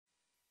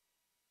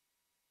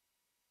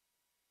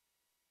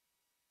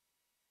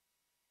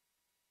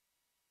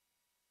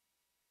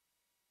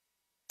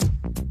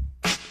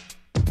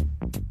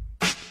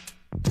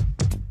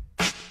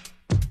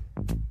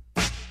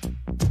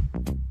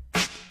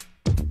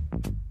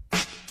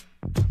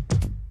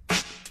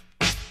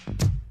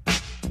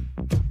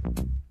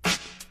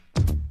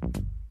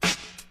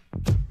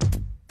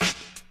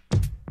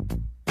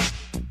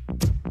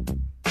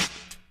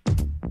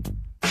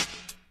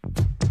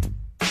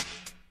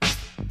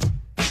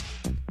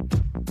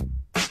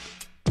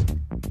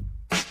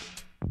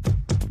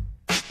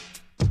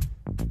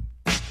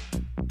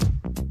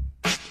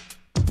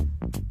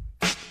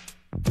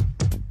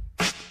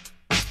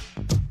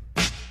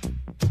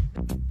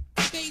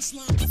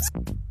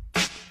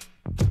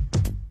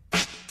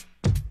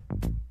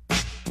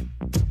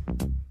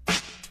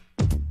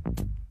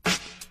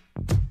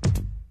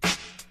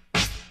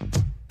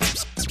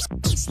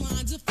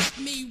Lines affect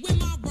me when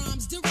my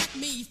rhymes direct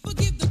me.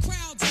 Forgive the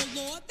crowds, oh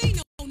Lord, they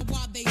know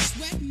why they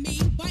sweat me.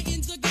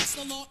 Biting's against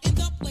the law in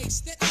the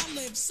place that I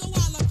live, so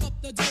I lock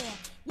up the door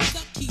with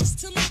the keys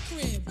to my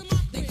crib.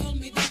 They call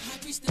me the high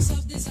priestess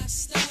of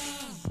disaster,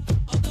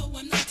 although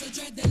I'm not a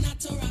dread and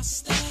not a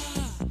rasta.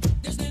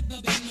 There's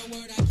never been a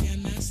word I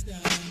can't master.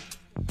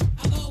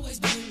 I've always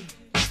been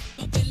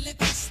bumping lip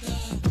faster.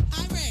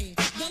 Irate,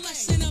 the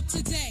lesson of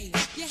today.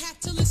 You have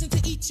to listen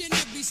to each and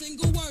every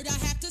single word I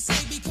have to say,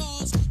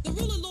 because the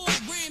ruler Lord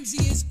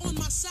Ramsey is on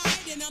my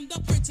side, and I'm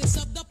the princess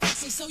of the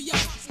posse. So yo,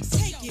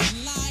 take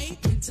it light.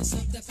 Princess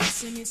of the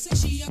posse, say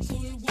she a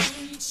cool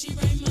one. She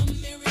rhyme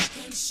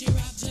American, she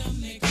rap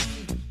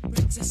Jamaican.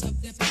 Princess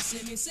of the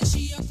posse, say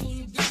she a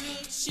cool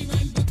girl. She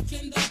rhyme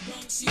Brooklyn, the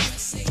Bronx,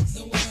 USA,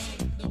 the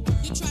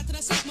world. You try to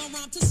dissect my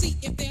rhyme to see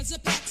if there's a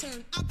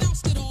pattern. I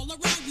bounced it all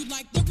around you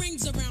like the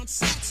rings around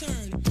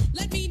Saturn.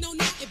 Let me know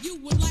now if you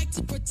would like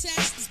to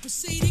protest this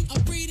proceeding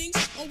of readings,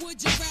 or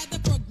would you rather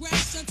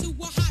progress into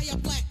a higher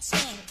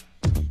plateau?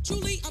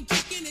 Truly, I'm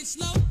kicking it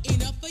slow,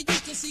 enough for you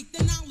to seek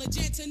the knowledge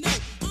and to know.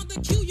 I'm the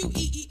QUEEN,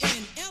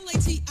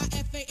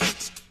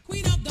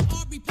 queen of the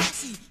R.B.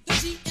 posse, the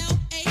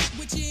GLA,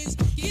 which is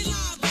get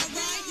live,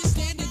 alright? You're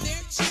standing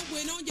there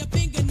chewing on your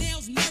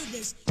fingernails,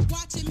 nervous,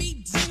 watching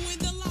me doing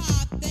the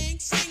live thing,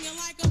 singing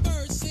like a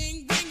bird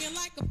sing, ringing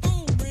like a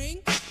phone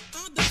ring.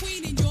 I'm the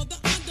queen and you're the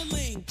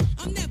underling.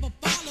 I'm never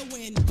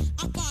following,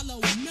 I follow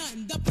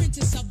none. The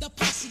princess of the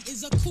posse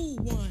is a cool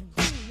one.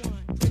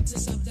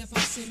 Princess of the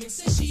posse, me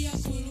say she a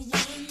cool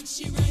one.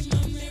 She rhyme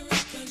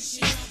American,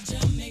 she rap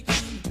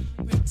Jamaican.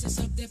 Princess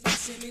of the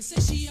posse, me say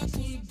she a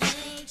cool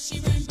girl. She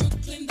rhyme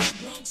Brooklyn, the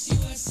Bronx,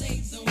 USA,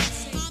 the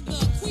world. I'm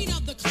the queen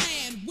of the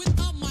clan with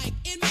a mic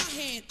in my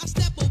hand. I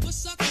step over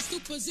suckers to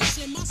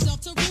position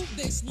myself to rule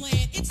this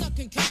land. It's a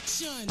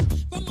concoction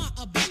from my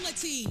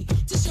ability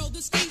to show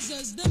the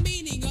skeezers the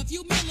meaning of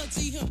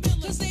humility.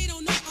 Cause they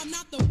don't know I'm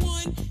not the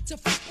one to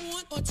front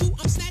on or two.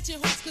 I'm snatching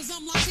hearts cause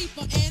I'm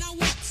Latifah and I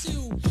want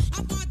to.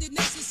 I find it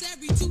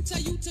necessary to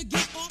tell you to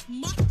get off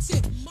my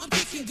tip. I'm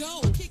kicking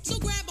gold, so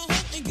grab a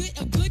hold and get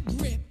a good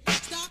grip.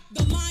 Stop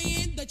the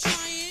lying, the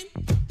trying,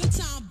 the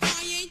time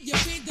buying.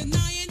 You've been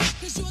denying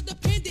cause you're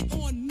dependent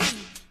on me,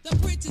 the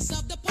princess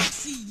of the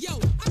posse. Yo,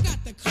 I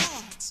got the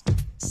cards,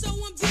 so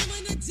I'm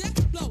dealing a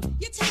death blow.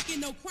 You're taking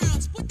no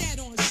crowns, put that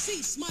on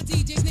cease. My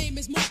DJ's name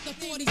is Mark the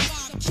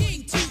 45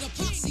 King to the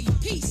posse.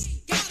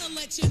 Peace, gotta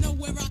let you know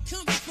where I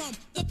come from.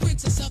 The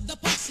princess of the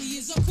posse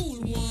is a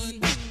cool one.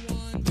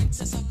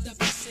 Princess of the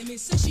posse, me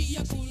say she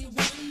a cool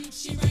one.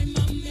 She rhyme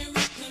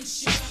American,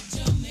 she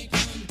rap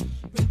Jamaican.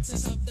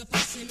 Princess of the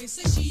posse, me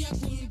say she a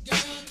cool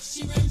girl.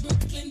 She rhyme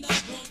Brooklyn,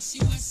 the Bronx,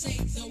 USA,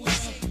 the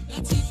world.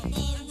 Latifah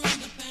run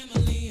the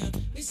family.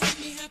 They say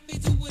me happy,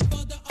 do it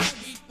for the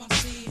R.B.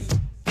 posse.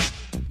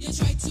 You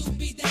try to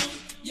be down,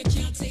 you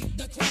can't take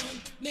the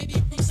crown. Maybe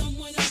from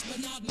someone else, but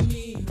not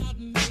me.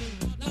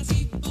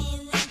 Latifah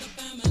run the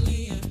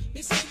family.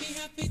 They say me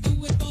happy,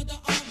 do it for the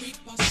R.B.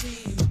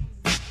 posse.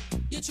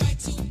 You try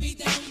to be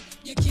down,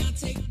 you can't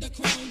take the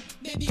crown.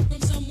 Maybe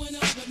from someone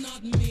else, but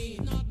not me.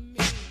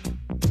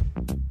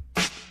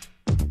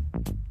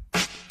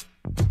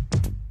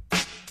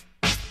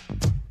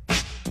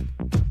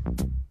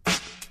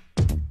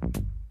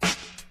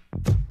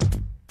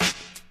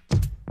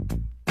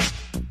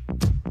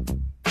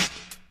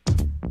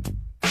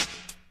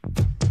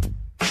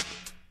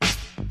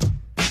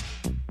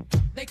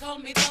 They call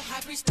me the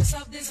high priestess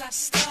of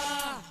disaster,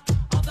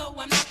 although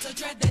I'm not a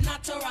dread and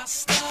not a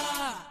rasta.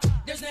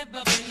 There's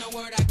never been a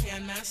word I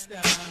can't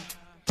master.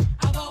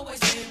 I've always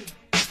been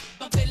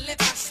bumping lip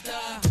faster.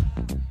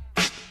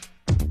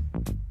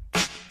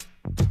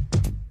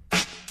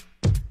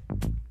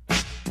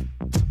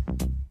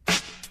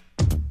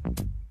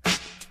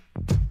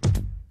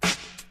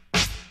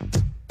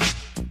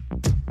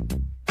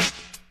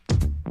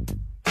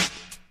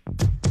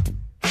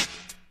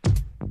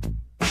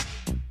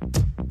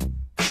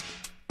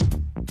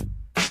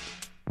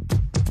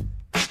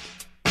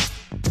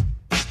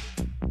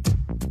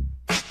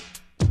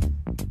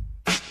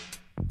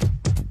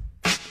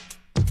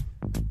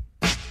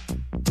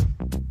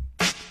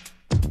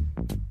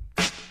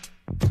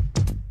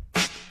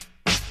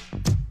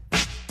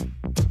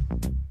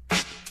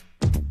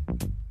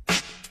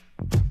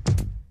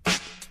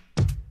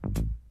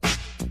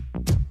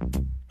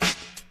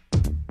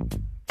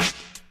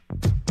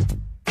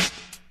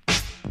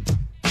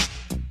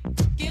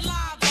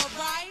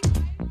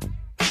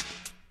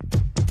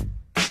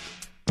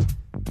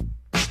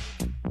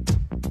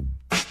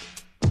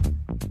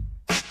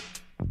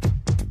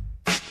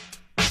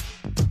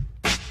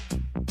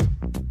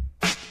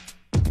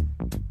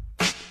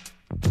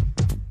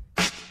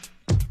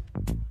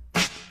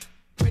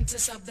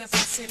 Princess of the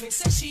posse, me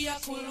say she a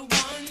cool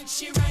one.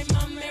 She rhyme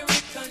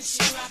American, she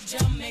rap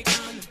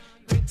Jamaican.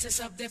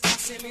 princess of the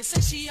fussy. Me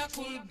say she a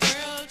cool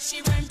girl.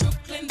 She run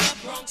Brooklyn, the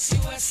Bronx,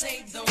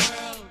 USA, the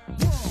world.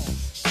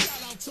 Shout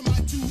out to my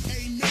dude,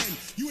 amen.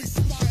 You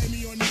inspire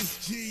me on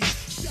this, G.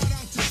 Shout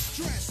out to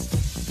Stress.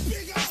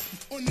 Big up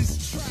on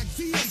this track.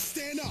 DA,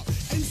 stand up.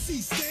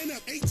 MC, stand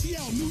up.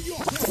 ATL, New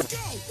York, let's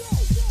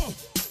go.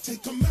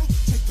 Take 'em out,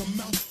 take 'em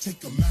out,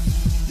 take 'em out.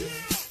 Yeah.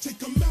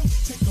 Take 'em out,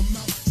 take 'em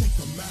out, take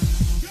 'em out.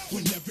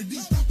 Whenever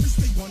these rappers,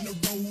 they wanna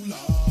roll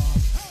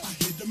up, I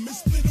hit them and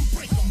split them,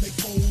 break them, they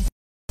fold.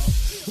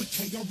 With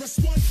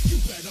KRS-One, you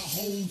better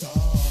hold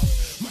up.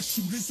 My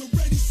shooters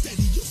already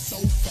steady, you so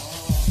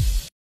far.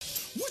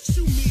 What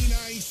you mean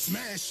I ain't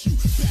smash you?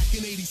 Back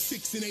in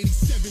 86 and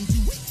 87, do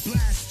we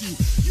blast you?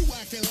 You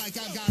acting like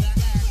I gotta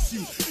ask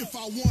you if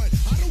I won.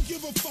 I don't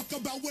give a fuck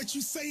about what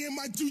you saying,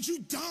 my dude, you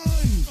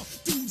done.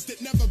 Dudes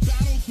that never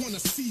battled wanna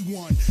see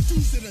one.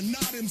 Dudes that are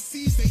not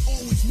MCs, they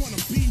always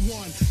wanna be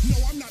one. No,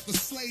 I'm not the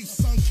slave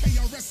son,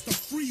 KRS the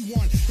free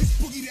one. It's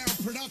Boogie Down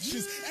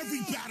Productions,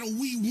 every battle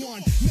we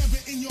won. Never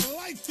in your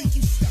life think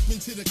you step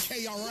into the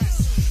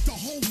KRS. The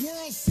whole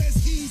world says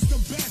he's the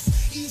best,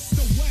 east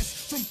to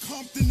west, from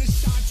Compton to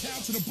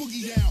Chi-Town to the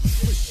Boogie Down.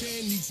 But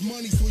Shan needs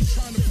money, so he's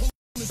trying to pull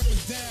this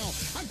down.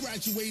 I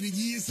graduated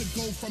years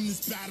ago from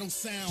this battle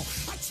sound.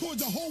 I toured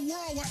the whole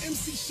world while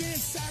MC Shan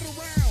sat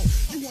around.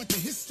 You want the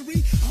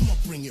history? I'ma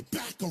bring it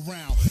back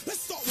around.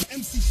 Let's start with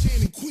MC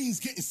Shan and Queens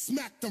getting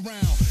smacked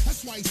around.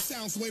 That's why he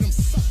sounds the way them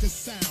suckers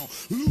sound.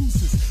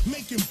 Losers,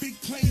 making big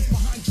planes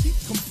behind cheap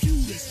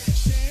computers.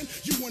 Shan,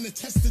 you wanna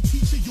test the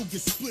teacher? You'll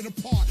get split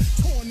apart,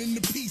 torn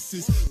into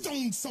pieces,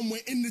 thrown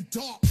somewhere in the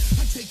dark.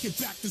 I take it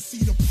back to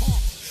Cedar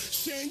Park.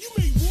 Shan, you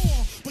may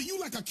roar, but you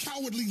like a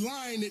cowardly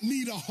lion that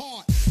need a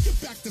heart. Get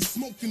back to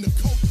smoking the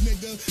coke,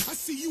 nigga. I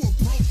see you a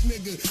broke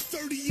nigga.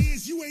 30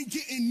 years, you ain't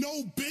getting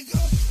no bigger.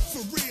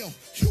 For real,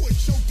 you a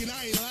joking,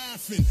 I ain't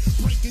laughing.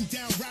 Breaking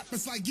down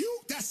rappers like you,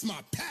 that's my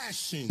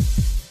passion.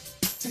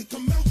 Take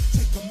 'em out,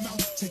 take 'em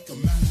out, take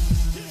 'em out.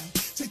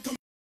 Take 'em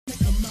out,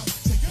 take 'em out,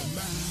 take 'em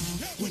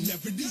out.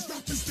 Whenever these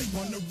rappers, they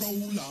wanna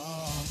roll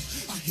up,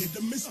 I hit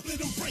them and split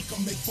them, break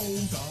them, they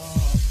fold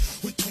up.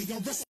 With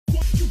KRS,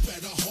 you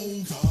better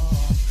hold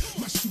up.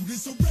 My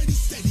shooters already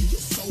steady, you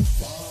so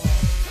far.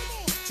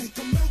 Take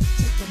 'em out,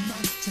 take 'em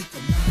out, take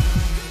 'em out.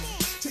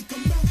 Take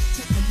 'em out,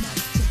 take 'em out,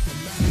 take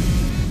 'em out.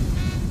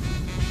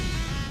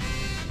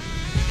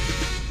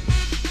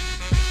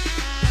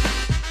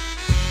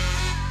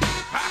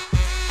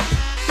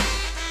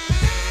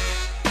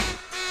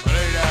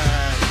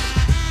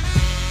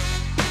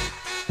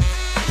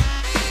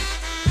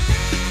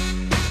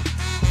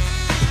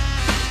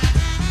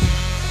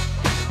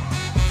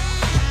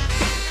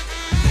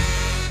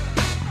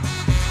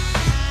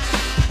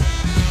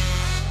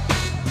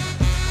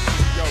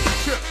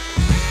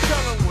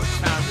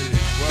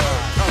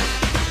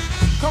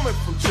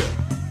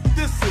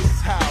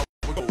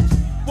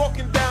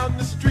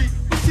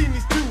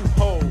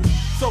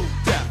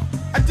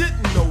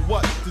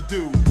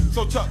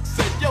 So Chuck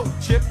said, yo,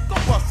 Chip, go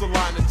bust a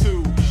line or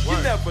two. You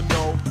never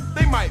know,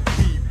 they might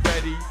be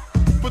ready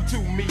for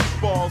 2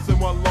 meatballs and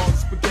 1 long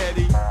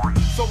spaghetti.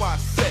 So I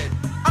said,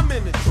 I'm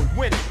in it to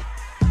win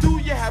it. Do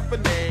you have a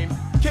name?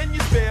 Can you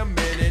spare a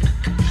minute?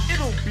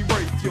 It'll be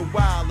worth your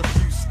while if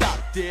you stop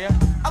there.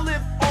 I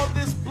live on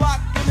this block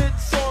and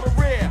it's sorta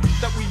rare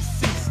that we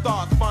see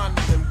stars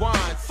finer than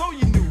wine. So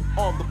you knew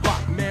on the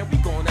block, man, we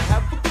gonna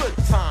have a good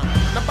time.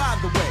 Now by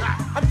the way,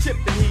 I'm Chip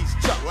and he's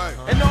Chuck,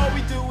 and all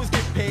we do is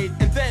get paid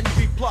and then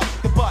we pluck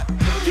the butt.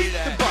 Keep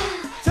the butt,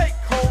 take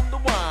home the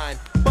wine.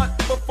 But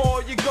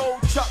before you go,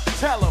 Chuck,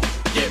 tell him,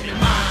 give me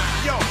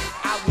mine. Yo,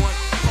 I want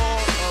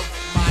all of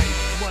my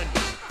money.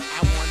 I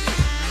want it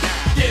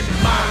now. Give me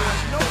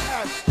mine. No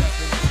half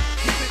stepping.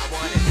 I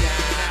want it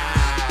now.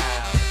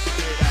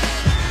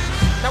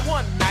 Now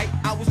one night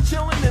I was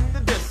chilling in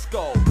the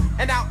disco,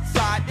 and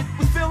outside it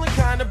was feeling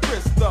kinda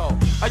brisk though.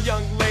 A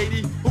young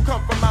lady who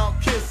come from Mount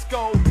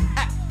Kisco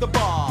at the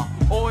bar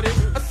ordered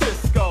a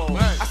Cisco.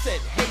 I said,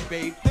 hey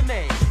babe, the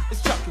name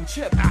is Chuck and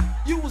Chip.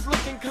 You was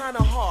looking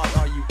kinda hard,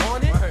 are you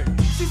on it?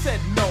 She said,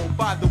 no,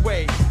 by the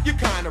way, you're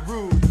kinda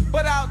rude,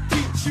 but I'll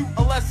teach you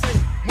a lesson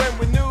when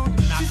we're nude.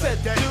 She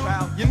said, dude,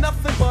 you're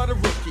nothing but a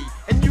rookie,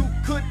 and you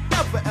could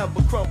never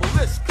ever crumble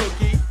this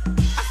cookie.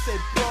 I said,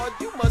 broad,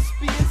 you must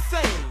be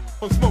insane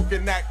from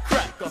smoking that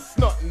crack or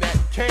snorting that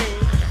cane.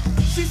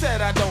 She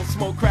said, I don't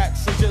smoke crack,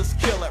 so just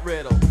kill that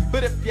riddle.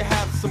 But if you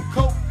have some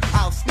coke,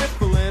 I'll sniff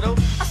a little.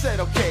 I said,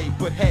 okay,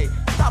 but hey,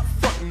 stop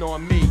fronting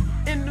on me.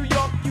 In New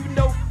York, you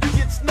know, you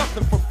gets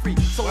nothing for free.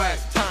 So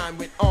as time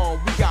went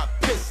on, we got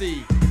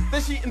pissy.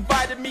 Then she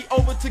invited me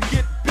over to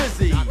get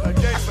busy. I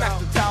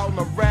snatched a towel and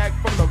a rag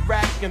from the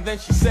rack, and then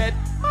she said,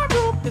 my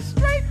room is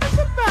straight in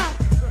the back.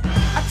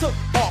 I took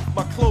off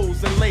my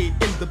clothes and laid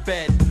in the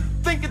bed,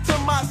 thinking to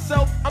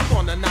myself, I'm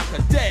gonna knock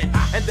her dead.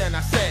 And then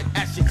I said,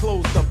 as she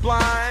closed the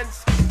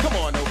blinds, come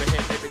on over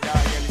here, baby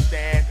doll, you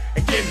understand?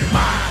 And give me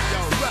mine.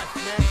 Yo, rush,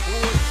 man,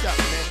 what's up,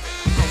 man?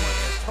 I want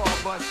that tall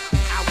bus,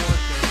 I want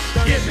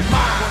that. Give me mine.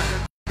 I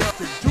want that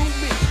to do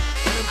me.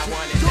 I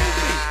want it now.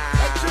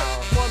 That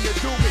chick want to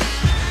do me.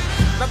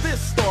 Now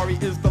this story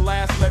is the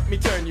last, let me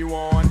turn you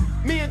on.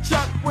 Me and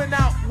Chuck went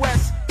out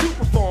west to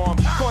perform.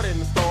 Caught in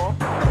the storm,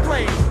 the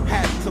plane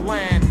had to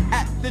land.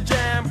 At the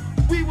jam,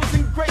 we was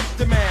in great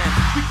demand.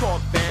 We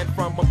called band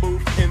from a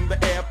booth in the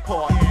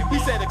airport. He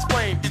said,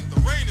 explain, in the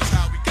rain is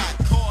how we got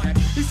caught.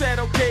 He said,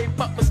 okay,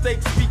 but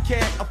mistakes we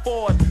can't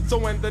afford. So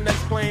when the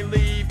next plane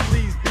leave,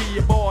 please be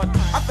aboard.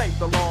 I thank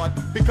the Lord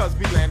because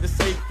we landed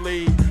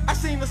safely. I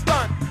seen the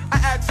stunt, I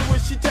asked her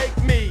would she take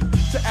me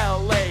to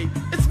LA.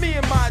 It's me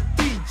and my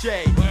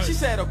DJ. She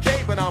said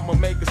okay, but I'ma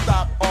make a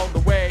stop all the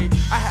way.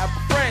 I have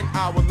a friend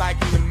I would like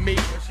him to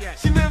meet.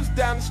 She lives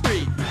down the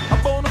street, a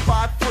bona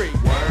fide freak.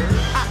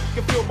 I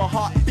can feel my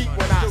heart beat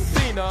when I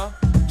seen her.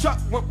 Chuck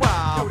went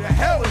wild. Yo, the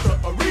hell is the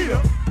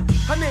arena?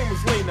 Her name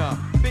was Lena,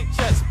 big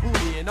chest,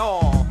 booty and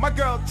all. My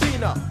girl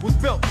Tina was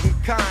built and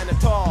kinda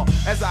tall.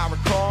 As I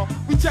recall,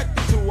 we checked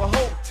into a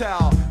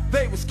hotel.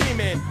 They were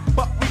scheming,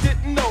 but we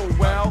didn't know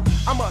well.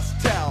 I must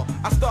tell,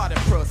 I started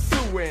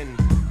pursuing.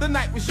 The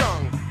night was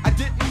young, I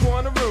didn't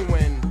wanna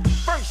ruin.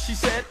 First she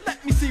said,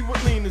 let me see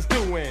what Lena's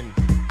doing.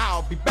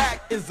 I'll be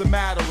back, is a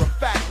matter of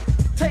fact.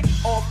 Take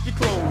off your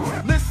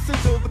clothes, listen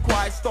to the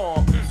quiet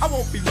storm. I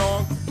won't be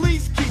long,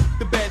 please keep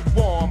the bed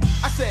warm.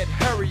 I said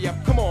hurry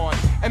up, come on,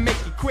 and make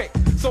it quick,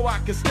 so I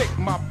can stick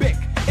my bick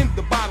in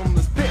the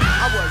bottomless pit.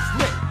 I was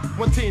lit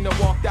when Tina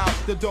walked out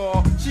the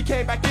door. She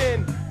came back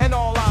in, and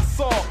all I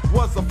saw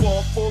was a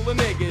floor full of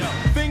niggas,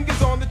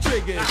 fingers on the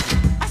triggers.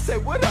 I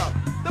said, what up?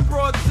 The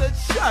broad said,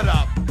 shut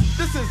up.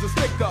 This is a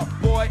stick up,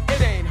 boy,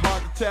 it ain't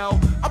hard to tell.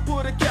 I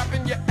put a cap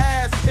in your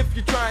ass if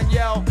you try and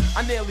yell.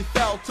 I nearly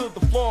fell to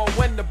the floor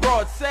when the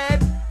broad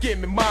said, give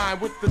me mine,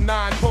 with the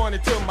 9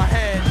 pointed to my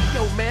head.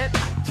 Yo, man,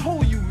 I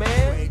told you,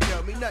 man. You ain't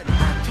tell me nothing.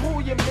 I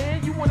told you,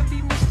 man, you wanna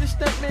be Mr.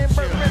 Stuntman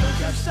Burt Reynolds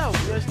yourself,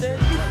 you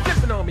understand? You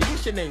flipping on me,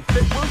 what's your name,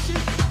 Flip Wilson?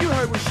 You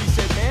heard what she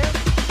said, man.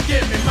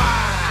 Give me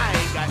mine. I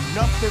ain't got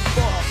nothing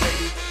for her,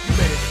 baby. You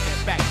better step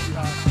back to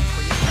her.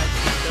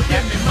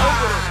 Give me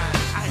mine.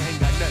 I ain't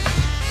got nothing.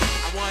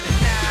 I want it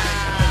now.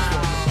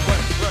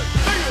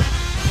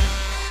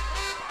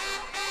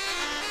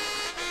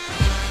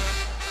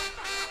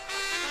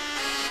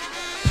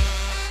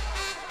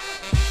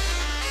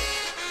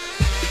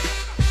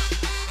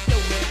 Yo,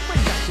 man,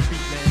 bring back the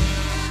beat, man.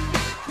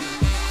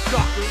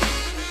 Sucker.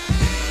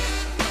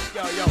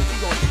 Yo, we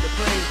gonna get the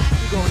plane.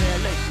 We going to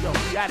LA. Yo,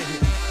 we out of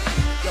here.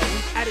 Yo, we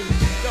out of here.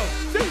 Yo,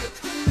 see ya.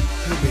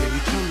 Hey, baby,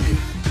 come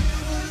here.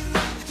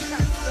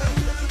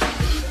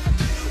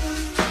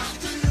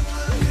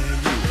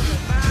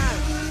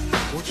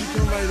 Won't you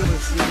come right over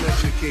and sing that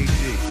your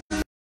KG?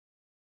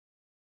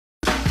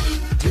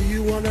 Do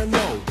you wanna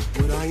know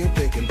what I am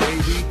thinking,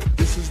 baby?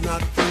 This is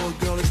not for a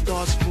girl, it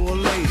starts for a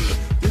lady.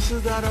 This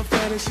is not a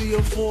fantasy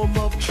or form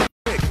of trick.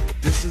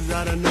 This is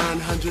out of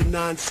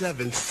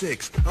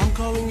 900-976. I'm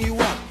calling you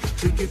up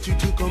to get you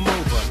to come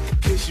over,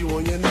 kiss you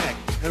on your neck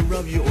and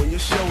rub you on your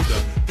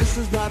shoulder. This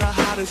is not a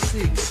hide and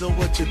seek, so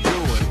what you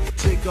doing?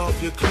 Take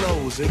off your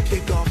clothes and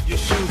kick off your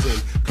shoes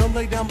and come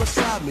lay down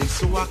beside me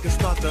so I can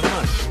start the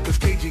hunt. Cause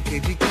KG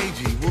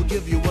will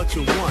give you what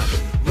you want.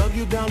 Rub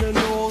you down the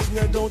nose,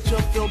 now don't you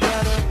feel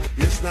better?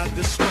 It's not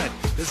the sweat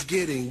that's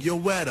getting you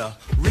wetter.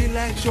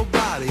 Relax your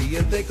body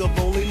and think of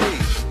only me.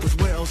 Cause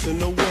where else in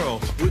the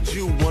world would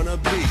you wanna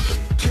be?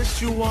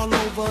 Kiss you all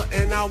over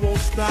and I won't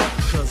stop.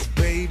 Cause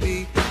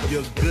baby,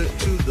 you're good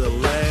to the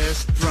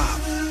last drop.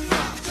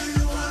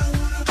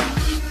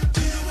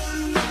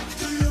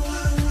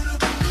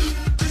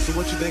 So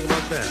what you think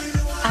about that?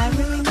 I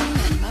really mean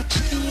that much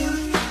to you.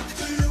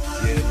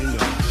 Yeah, you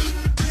know.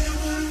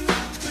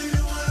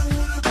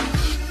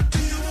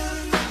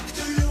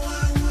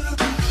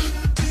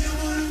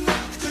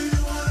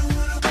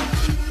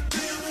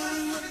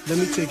 Let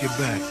me take it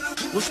back.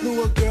 Once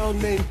knew a girl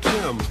named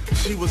Kim.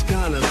 She was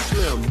kinda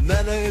slim.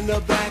 Met her in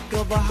the back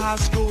of a high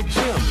school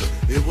gym.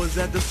 It was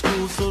at the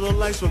school, so the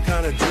lights were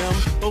kinda dim.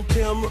 Oh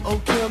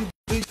Kim,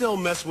 please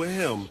don't mess with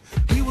him.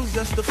 He was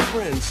just a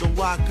friend, so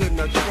why couldn't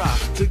I try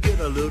to get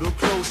a little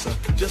closer?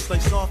 Just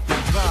like soft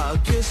and dry, a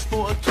kiss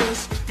for a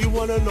kiss. You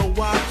wanna know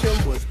why Kim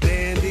was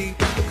dandy?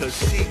 Cause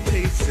she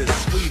tastes as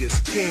sweet as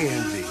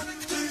candy.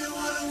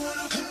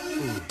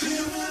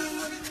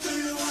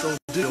 So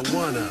do you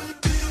wanna?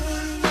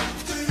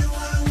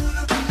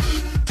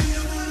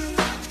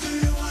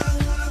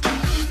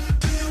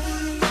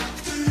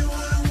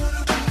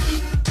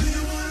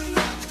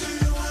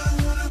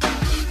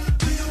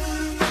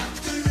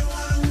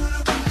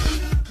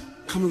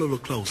 Come a little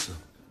closer.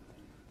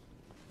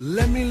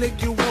 Let me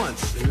lick you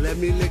once, and let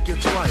me lick you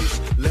twice.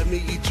 Let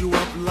me eat you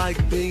up like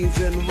beans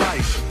and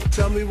rice.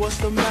 Tell me what's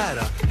the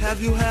matter,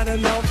 have you had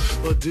enough?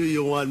 Or do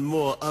you want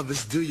more of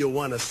this, do you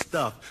want to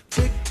stuff?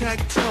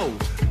 Tic-tac-toe,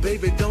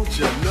 baby don't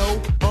you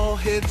know? All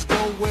heads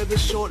go where the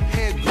short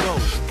head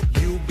grows.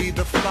 You be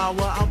the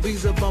flower, I'll be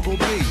the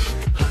bumblebee.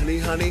 Honey,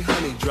 honey,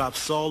 honey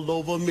drops all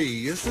over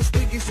me. It's a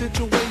sticky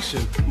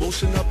situation,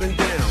 motion up and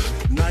down.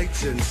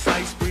 Nights and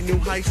sights bring new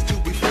heights to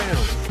be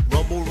found.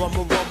 Rumble,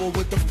 rumble, rumble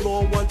with the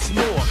floor once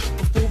more.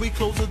 Before we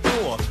close the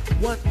door,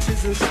 what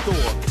is in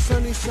store?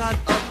 Sunny side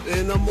up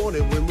in the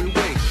morning when we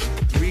wake.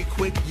 3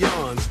 quick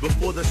yawns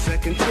before the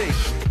second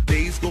take.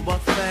 Days go by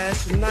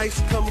fast,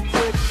 nights come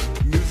quick.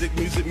 Music,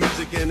 music,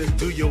 music, and it's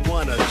do you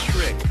want a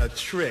trick, a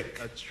trick,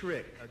 a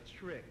trick, a trick, a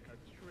trick, a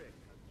trick.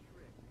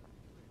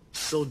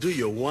 So do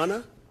you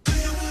wanna?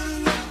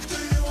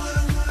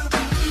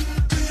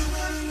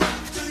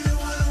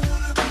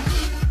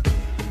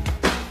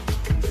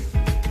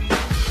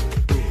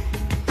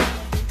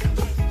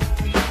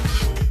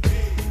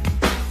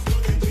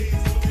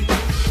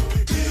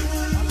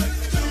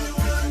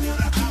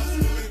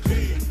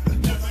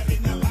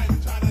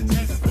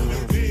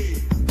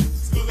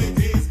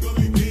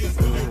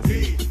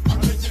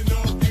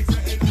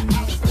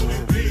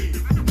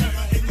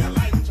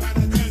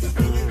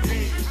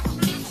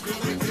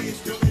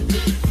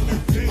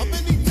 I'm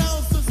in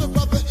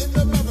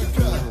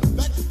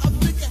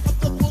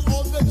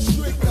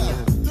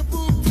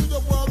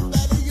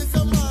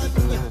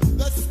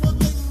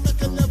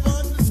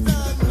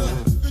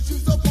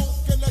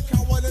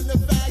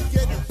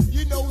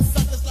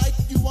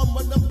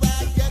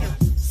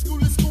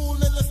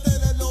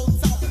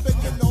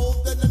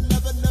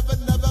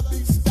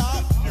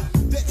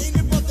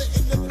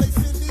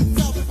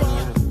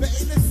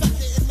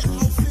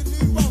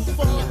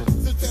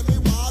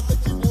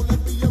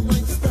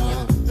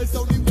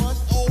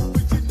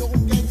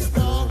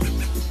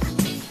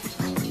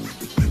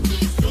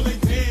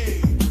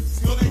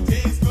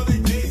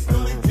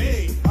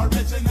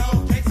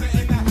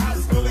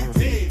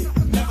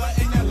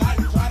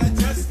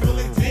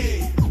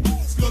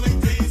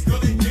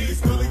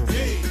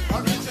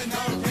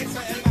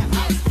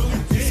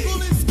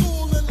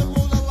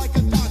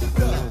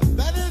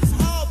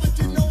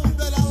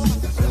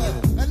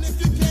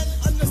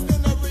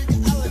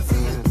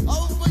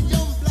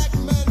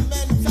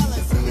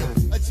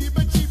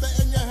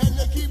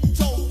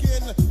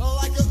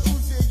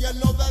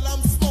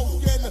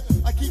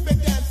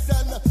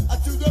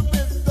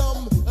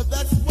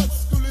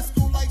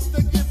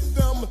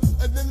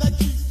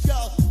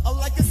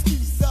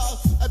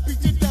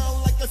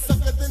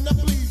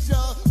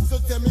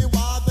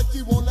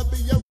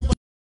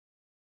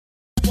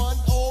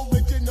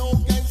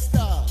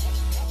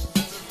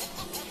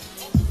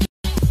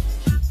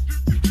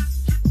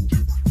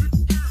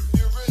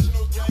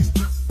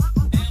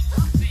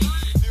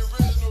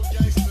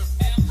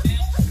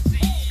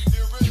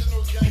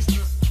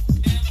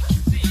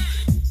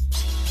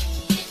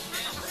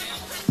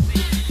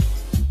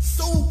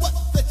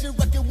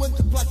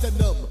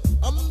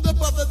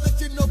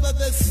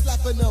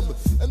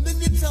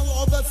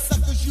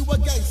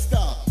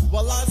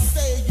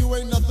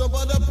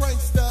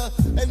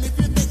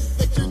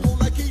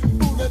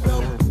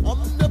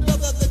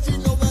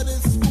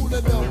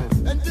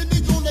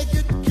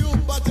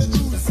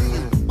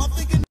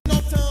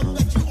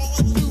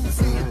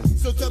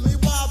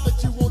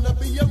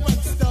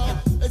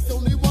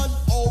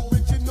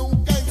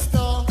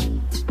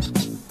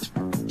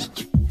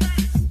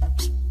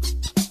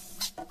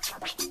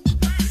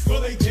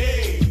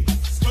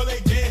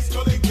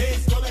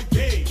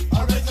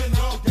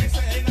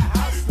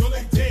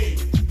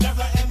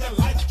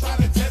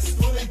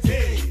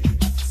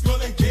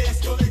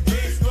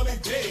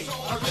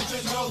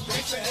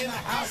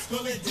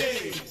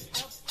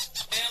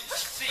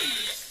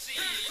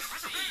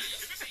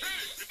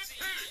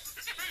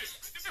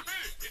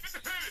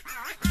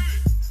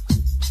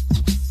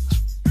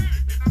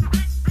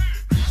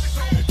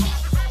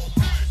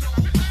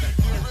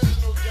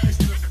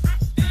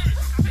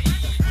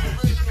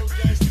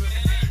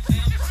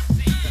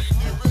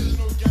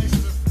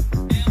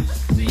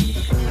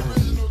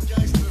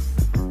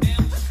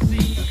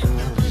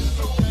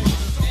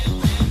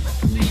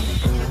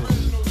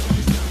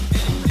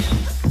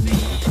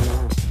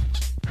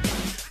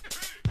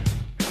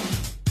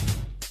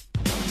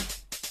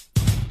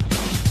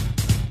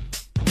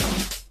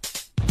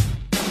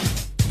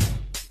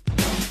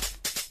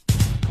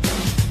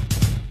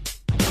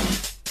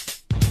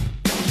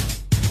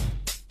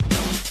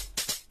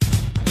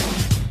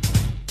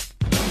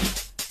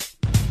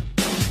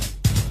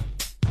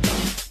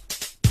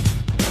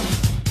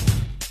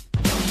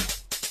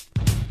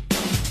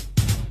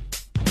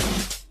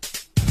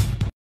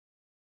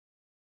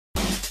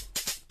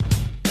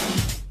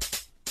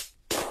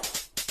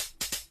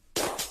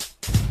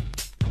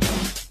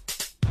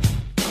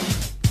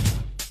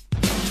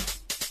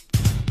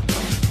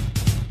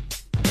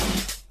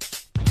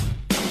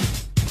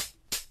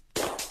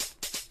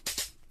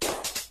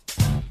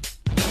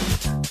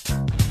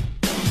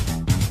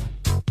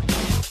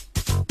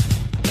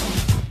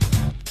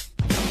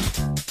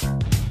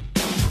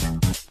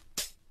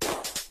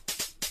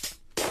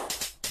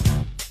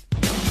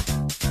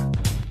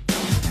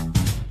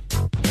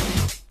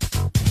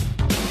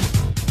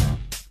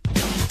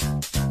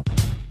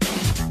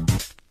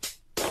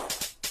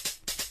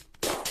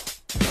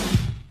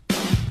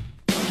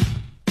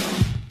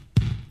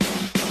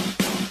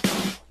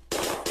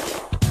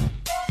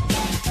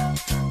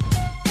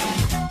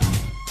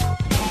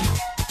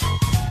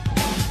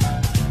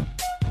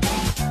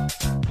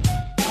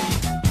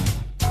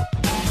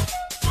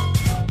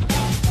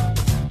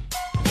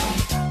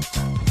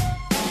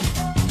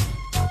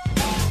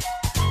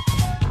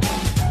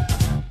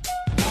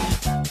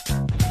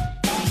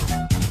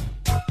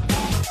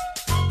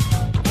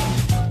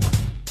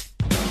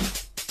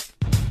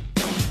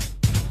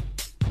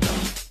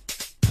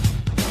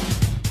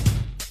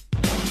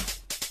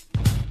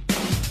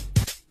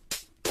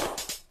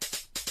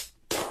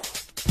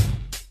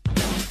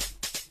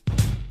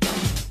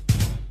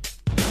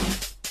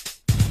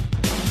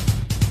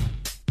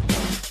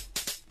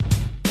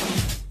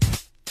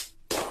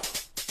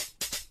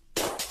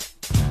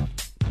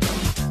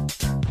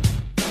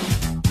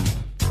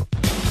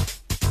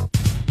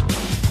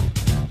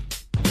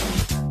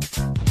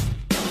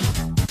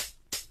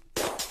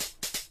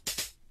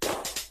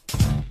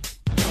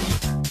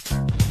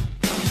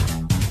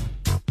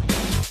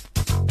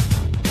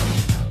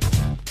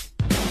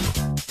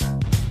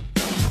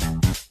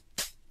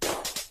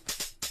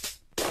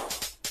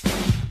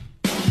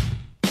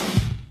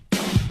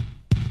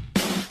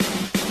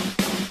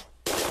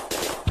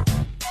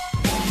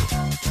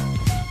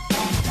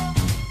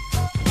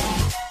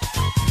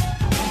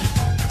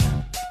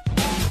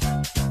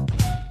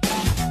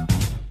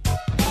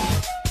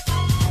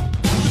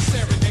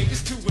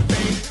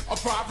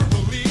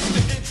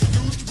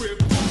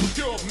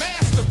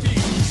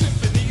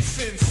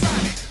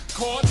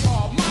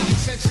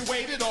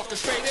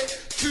orchestrated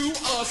to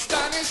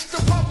astonish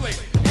the public.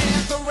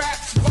 And the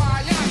rap's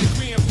bionic,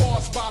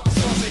 reinforced by the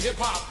source of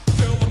hip-hop.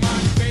 Fill the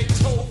mind,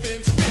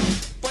 Beethoven's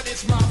fifth, but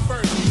it's my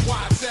first.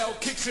 YSL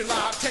kicks it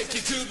live, take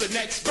you to the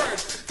next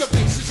verse. The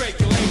bass is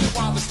regulated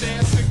while the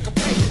snare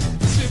syncopated.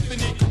 The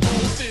symphony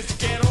composed is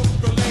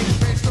ghetto-related.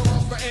 Based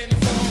off for any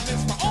form,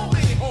 it's my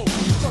only hope.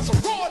 Cause a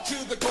roar to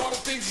the core of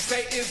things you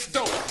say is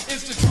dope.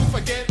 It's the truth,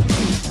 I get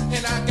loose,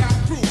 and I got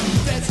proof.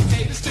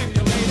 Designated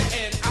stimulator,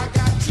 and I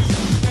got two.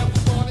 Never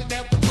thought it,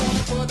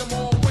 but I'm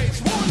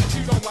always warned that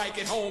you don't like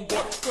it,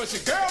 homeboy, cause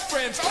your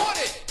girlfriend's on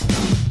it.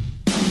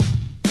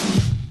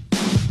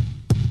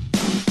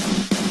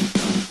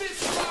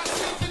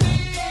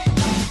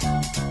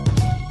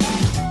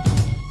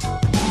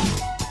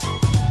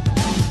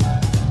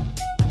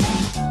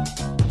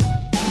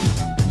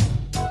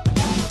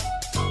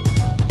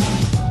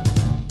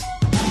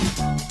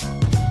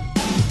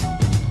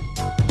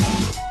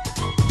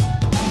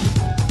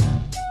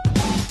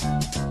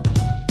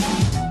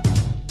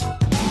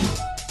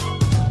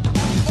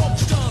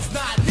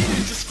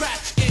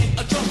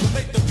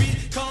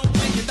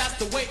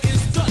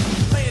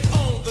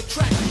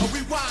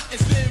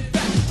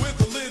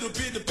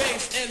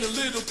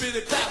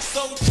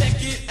 So check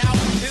it out,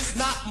 it's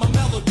not my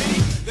melody.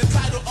 The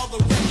title of the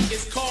record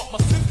is called my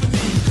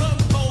symphony.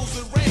 Compose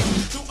and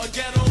range to a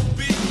ghetto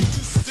beat,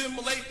 to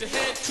stimulate the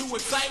head, to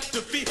excite the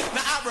feet.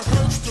 Now I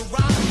rehearse the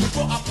rhyme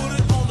before I put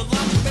it on the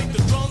line to make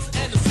the drums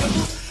and the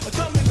cymbals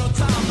come in no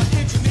time. My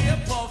engineer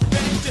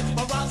perfected,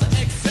 my rhymes are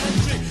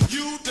eccentric.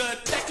 You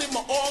detected,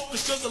 my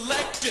orchestra's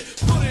electric.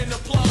 Put in a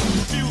plug,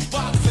 fuse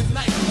box at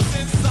night.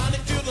 A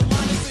sonic, feel the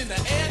minus in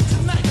the air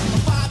tonight.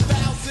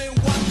 5,000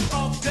 watts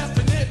of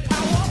definite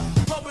power.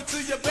 To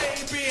your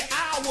baby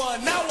hour,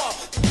 now up.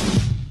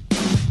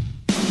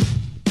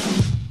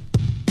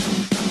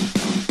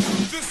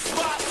 This is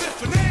my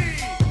symphony.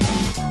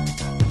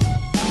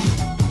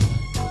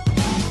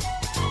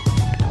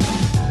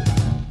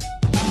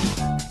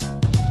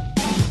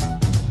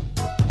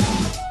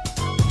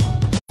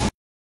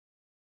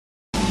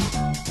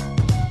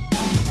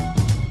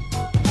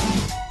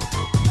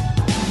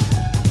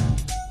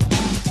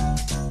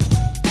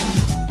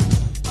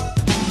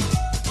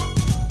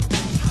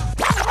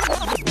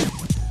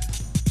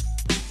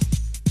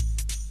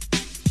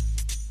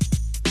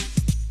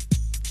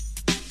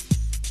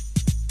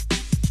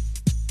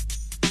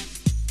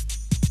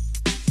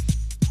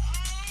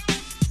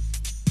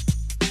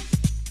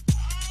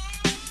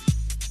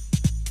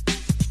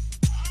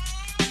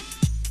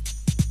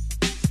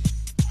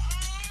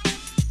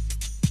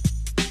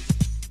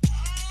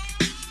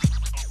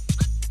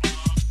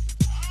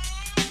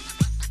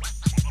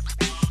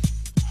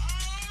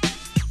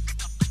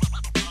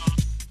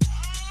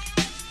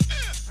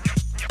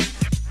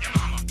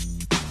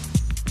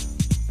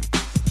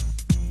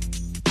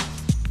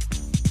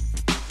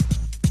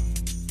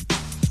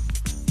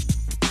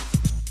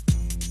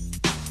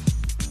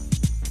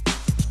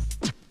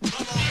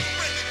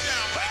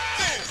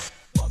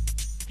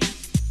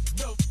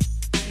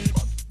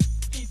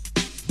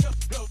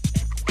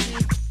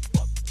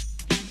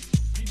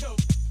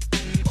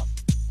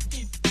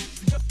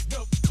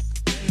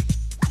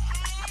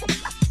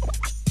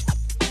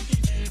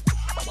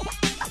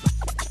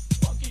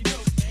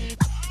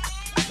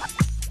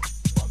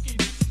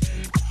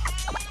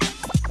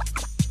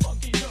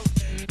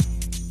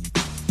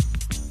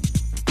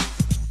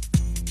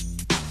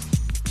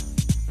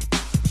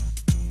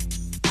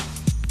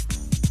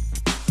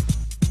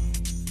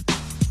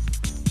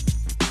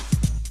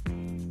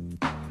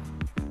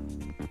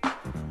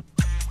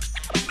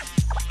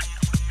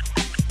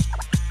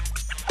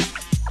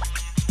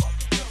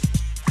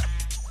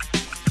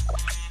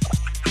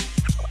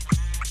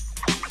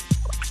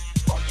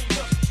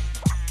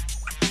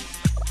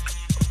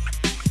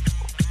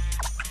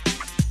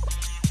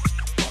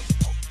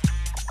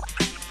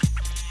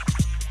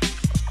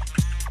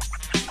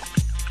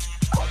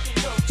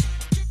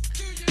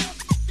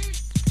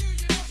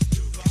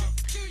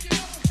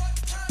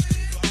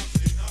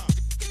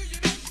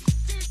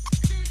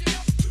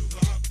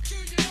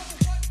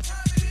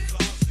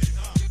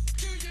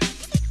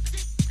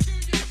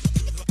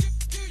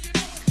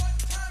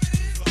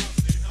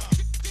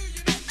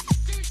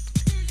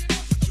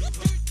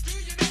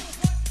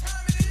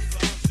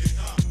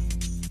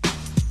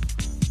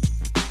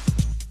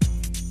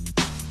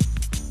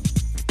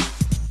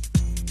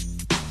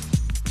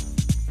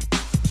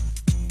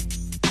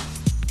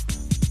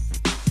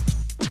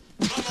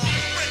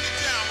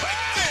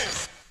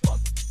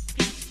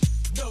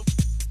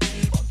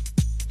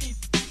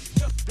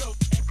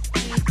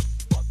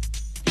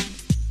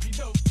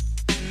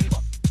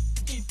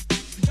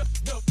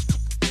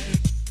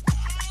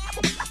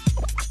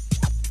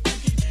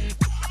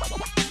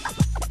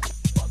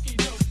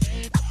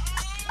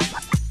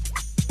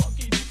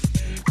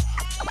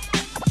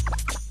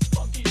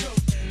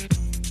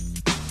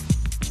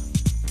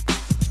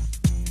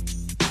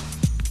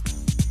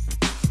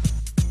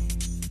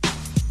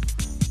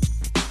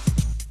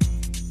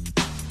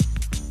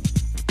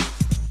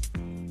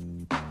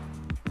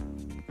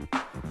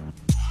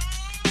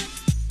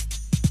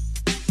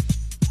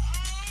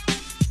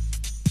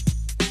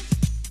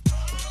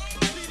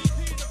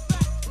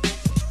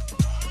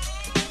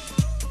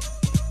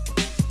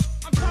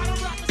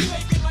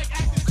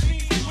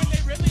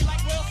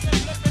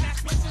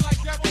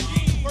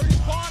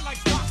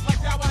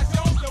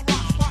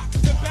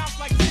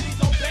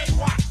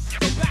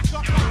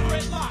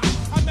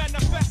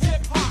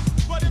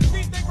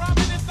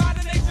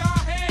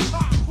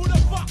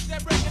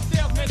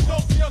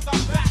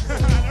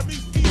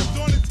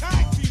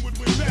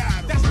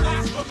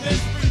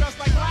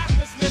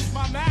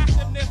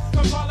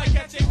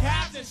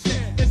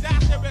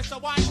 so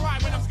why cry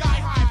when I'm sky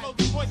high? Flow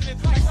through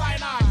poisonous like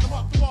cyanide. Come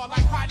up the wall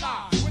like high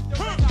line. With the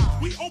red eye.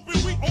 We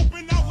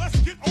open, now let's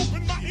get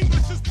open. My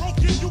English is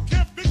broken, you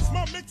can't fix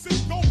my mix,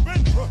 it's open.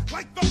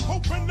 Like the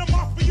Pope and the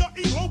Mafia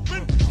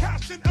eloping.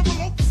 Cash in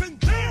envelopes and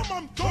damn,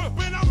 I'm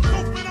doping.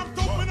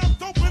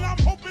 I'm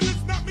hoping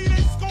it's not me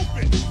they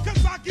scoping.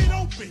 Cause I get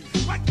open.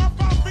 Like my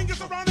 5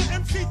 fingers around the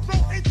MC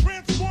throat ain't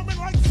transforming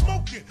like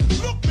smoking.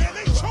 Look man,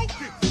 they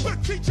choking. The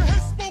teacher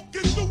has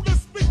spoken through the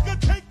speaker,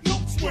 take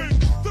notes when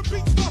the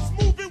beat starts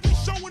moving, we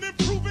showing and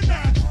proving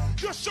that.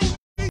 You're showing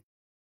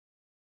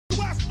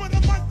ask for the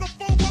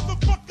microphone,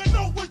 motherfucker,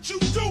 know what you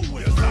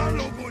doing. Your sound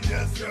look good,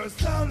 yes, your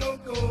sound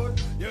look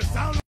good. Your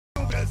sound look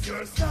good, yes,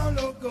 your sound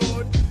look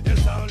good. Your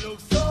sound look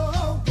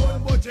so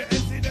good, but you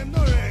ain't see them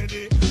not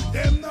ready.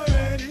 Them not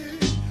ready.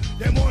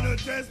 Them wanna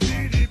test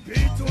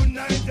BDP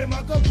tonight. Them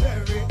a go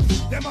bury.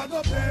 Them a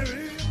go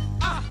bury.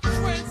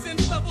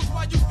 Transcend levels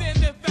while you stand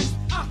there vexed.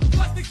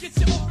 Plastic gets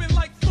you open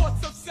like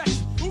thoughts of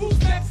sex. Who's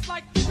next?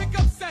 Like pick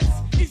up sets.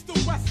 East to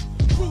west.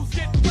 Crews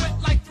get wet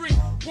like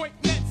 3-point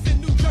nets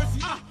in New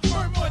Jersey.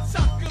 Burn more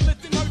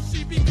chocolate than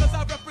Hershey because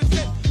I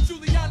represent.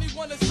 Giuliani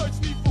wanna search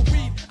me for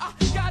weed. I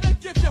gotta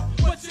give you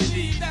what you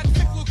need. That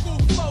cyclical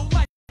flow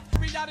like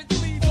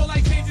periodically. All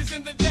like changes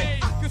in the day.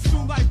 I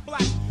consume like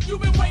black.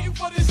 You've been waiting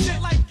for this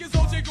shit like is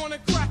OJ gonna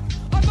crack?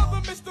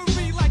 Another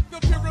mystery like the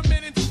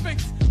pyramid and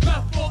Sphinx.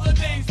 Left all the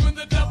days when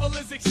the devil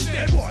is extinct.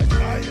 Hey boy,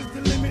 sky is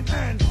the limit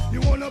and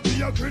you wanna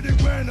be a critic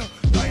when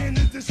lying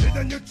is the shit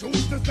and you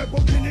choose to step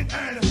up in it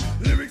and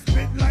lyrics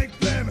spit like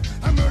phlegm.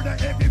 I murder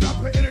every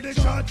rapper in the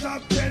chart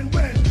top 10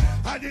 when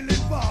I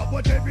deliver,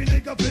 but every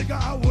nigga figure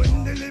I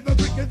wouldn't deliver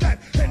quicker than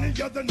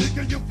any other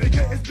nigga you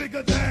figure is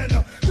bigger than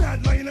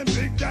Bad Lion and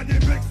Big Daddy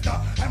Rickster.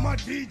 I'm a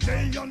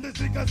DJ on the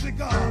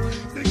cigar.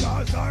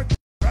 Cigars are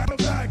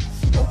back.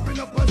 Open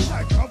up a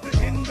sack of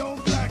the Indo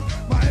black.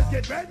 My eyes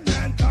get red,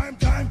 man.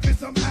 Time for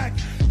some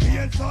act. Me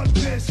and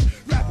saltfish,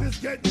 rappers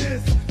get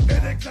this.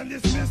 FedEx and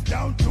dismiss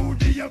down to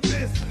the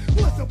abyss.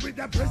 What's up with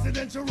that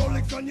presidential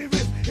Rolex on your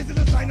wrist? Is it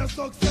a sign of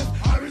success?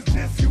 Or is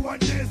this you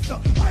and this?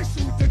 I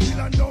shoot to kill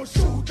and don't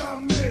shoot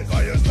and miss.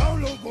 Oh, your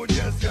sound look good,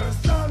 yes, your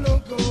sound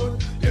look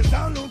good. Your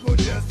sound look good,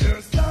 yes,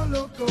 your sound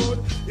look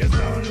good. Your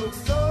sound look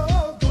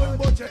so good,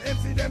 but your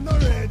MC them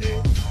not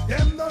ready.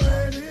 Them not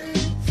ready.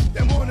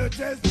 Them wanna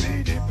test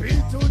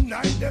BDP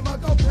tonight. Them a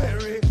go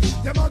bury.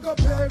 Them a go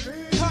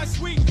bury. Cause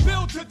we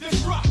build to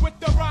disrupt with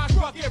the rhyme,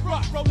 rock it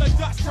rock, roll the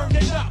dust, turn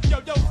it up.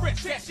 Yo,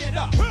 Chris, that shit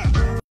up.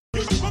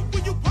 You punk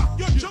when you pop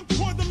your junk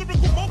toward the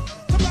lyrical monk.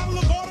 To battle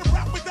of all the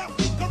rap without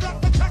a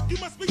rap attack, you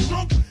must be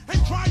drunk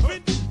and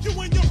driving. You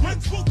and your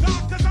friends will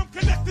die cause I'm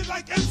connected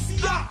like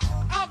MCI.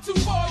 I'm too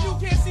far, you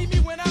can't see me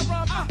when I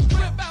rhyme.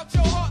 Rip out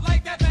your heart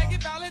like that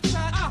maggot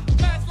Valentine.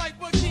 Match like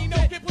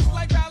Bikino, get pussy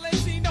like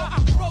Valentino.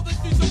 Roll the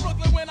streets of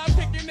Brooklyn when I'm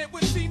kicking it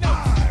with C-Notes.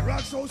 I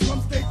rock shows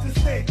from state to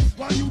state,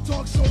 while you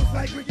talk shows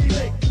like Ricky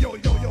Lake.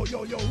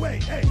 Yo,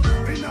 wait, hey,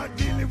 we not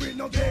dealing with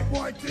no gay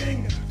boy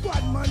thing.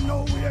 Bad man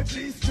know we a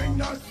G-string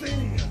nor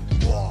sing.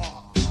 Whoa.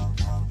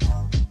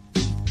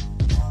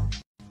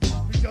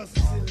 We just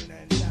chillin'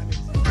 and damn it.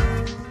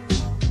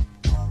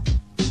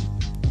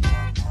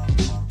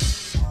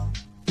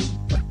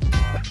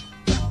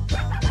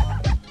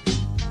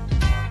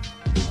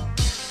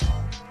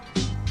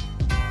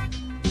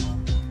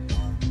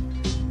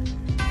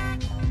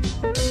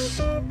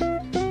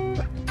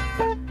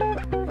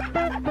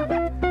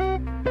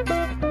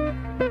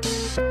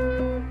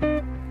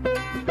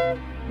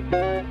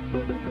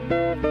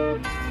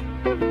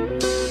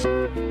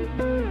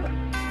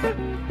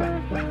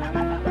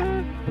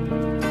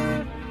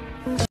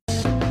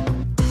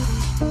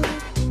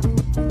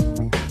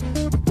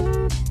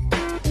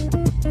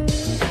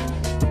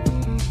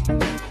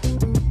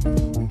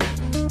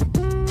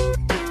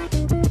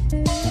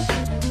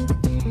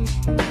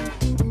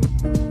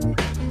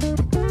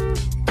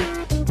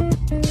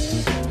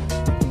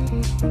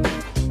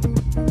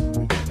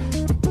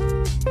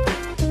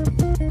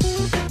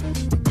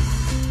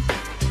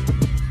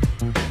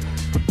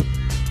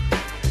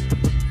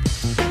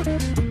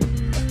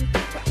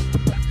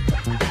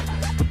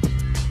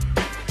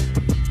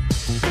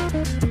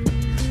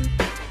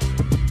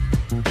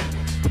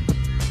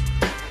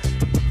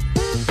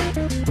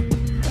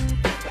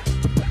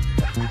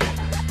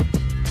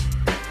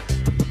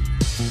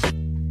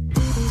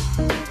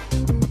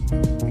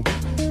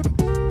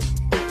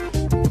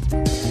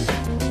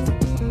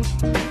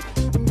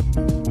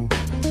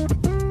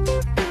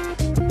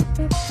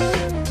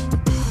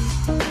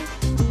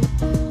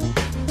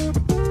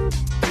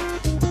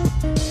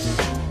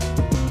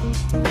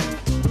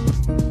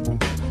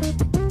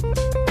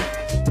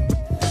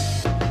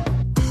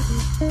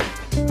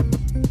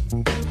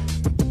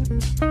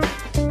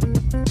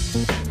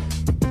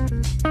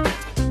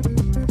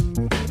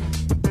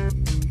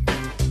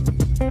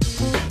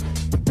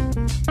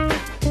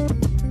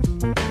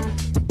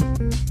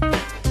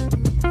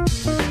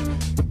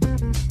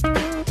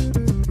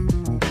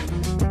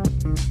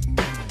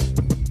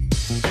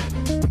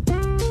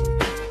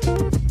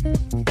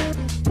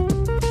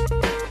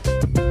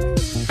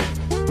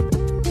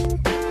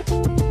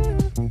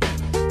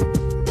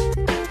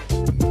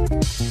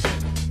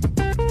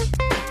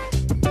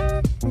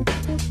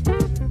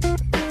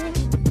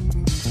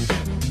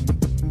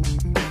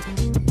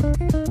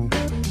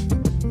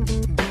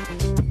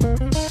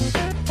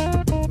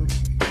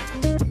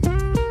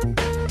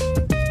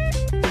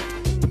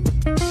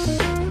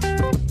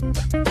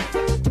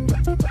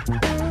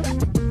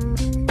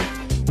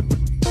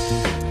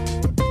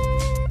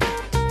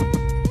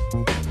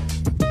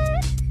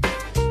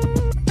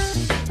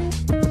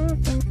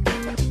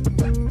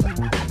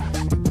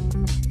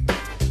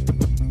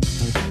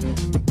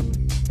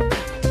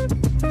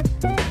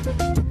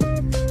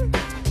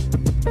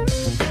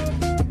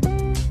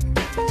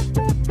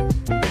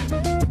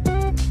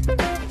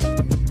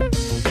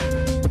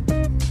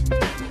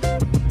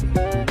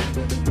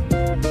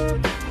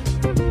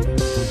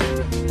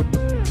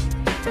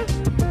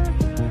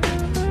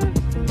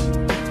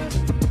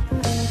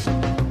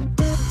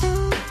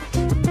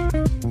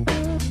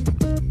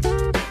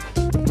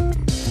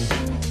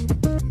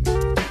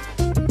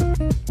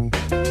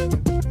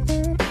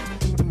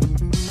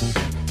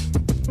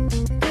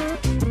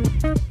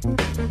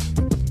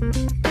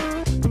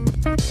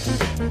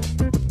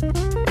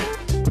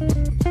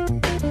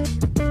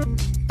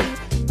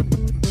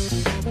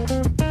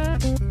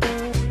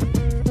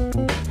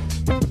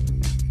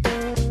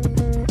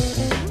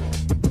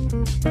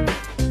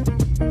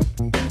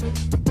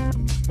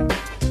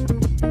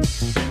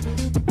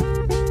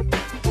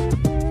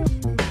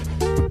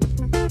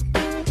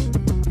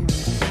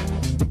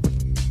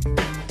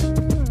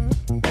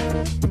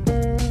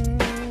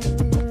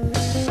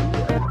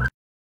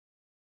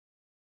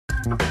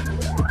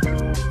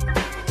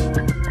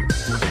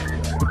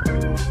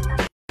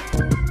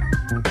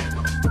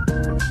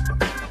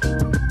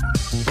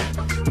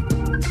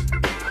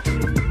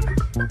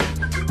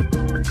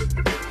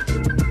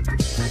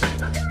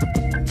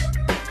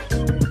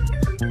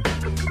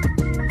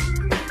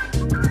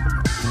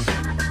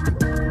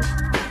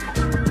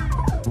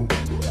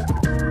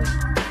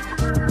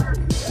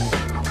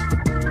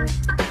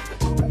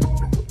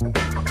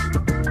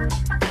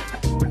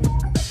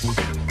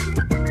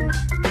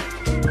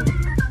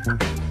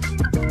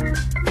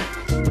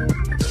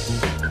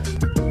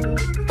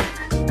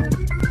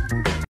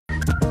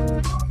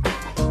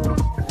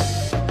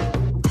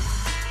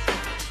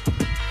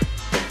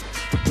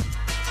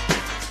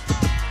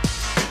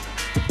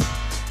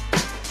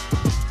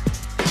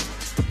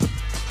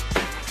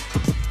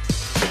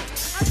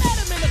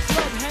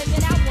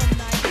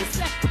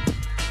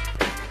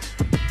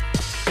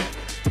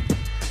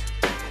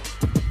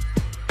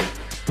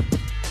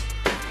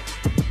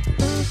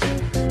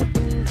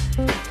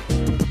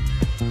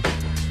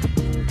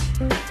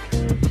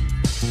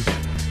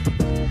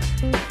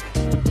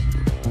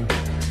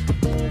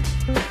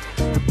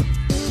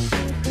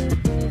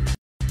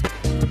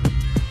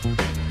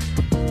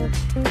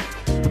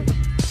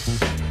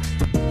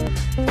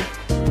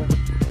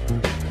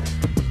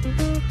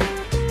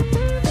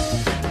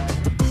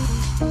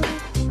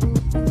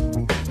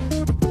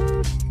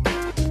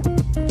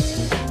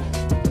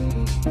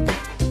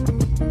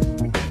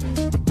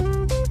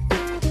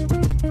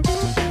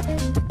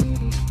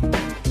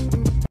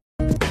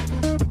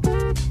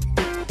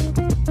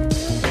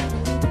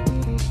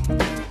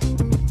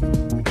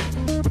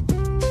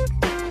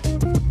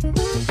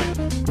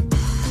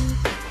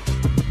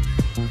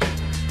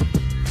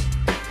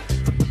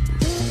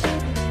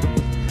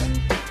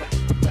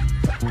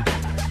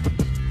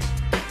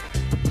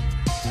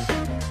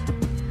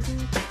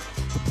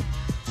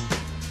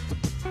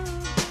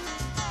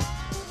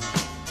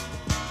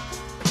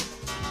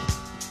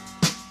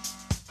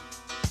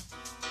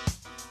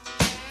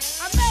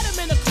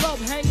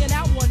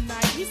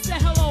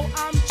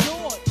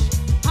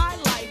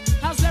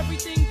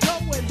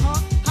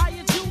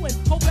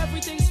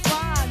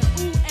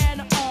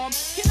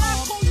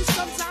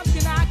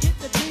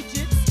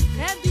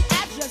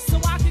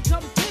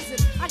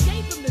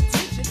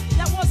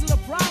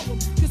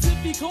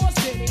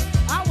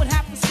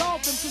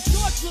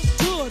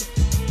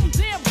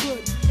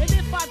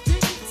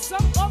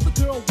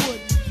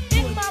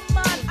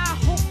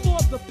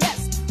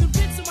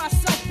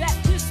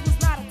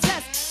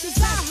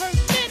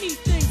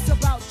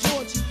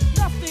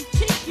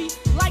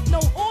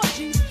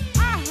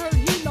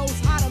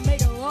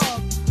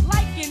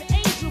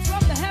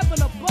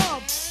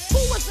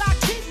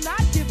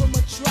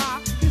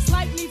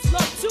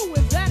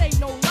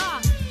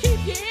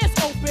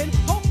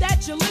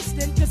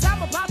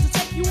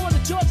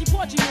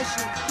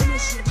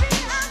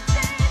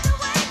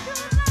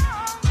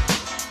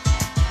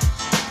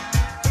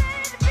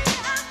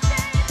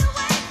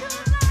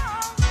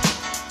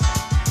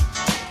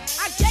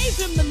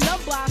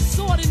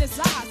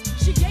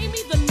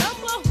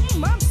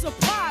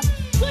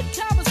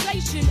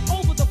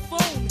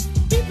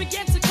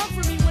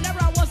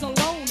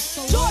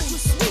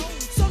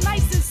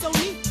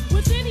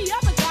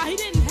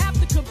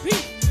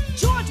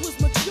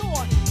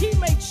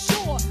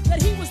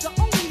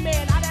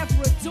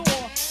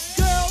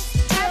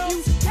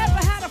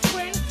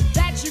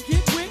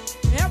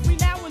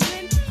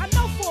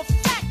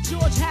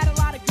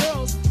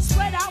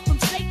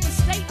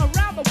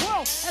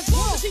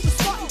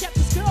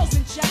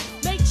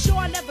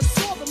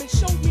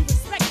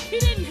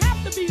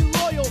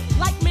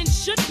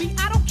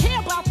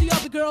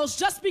 girls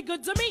just be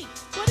good to me.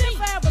 But if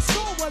I ever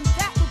saw one,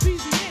 that would be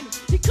the end.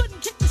 He couldn't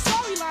kick the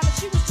storyline and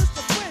she was just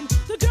a friend.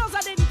 The girls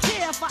I didn't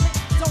care if I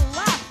don't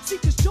lie. See,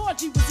 cause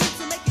Georgie was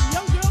into making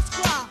young girls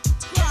cry.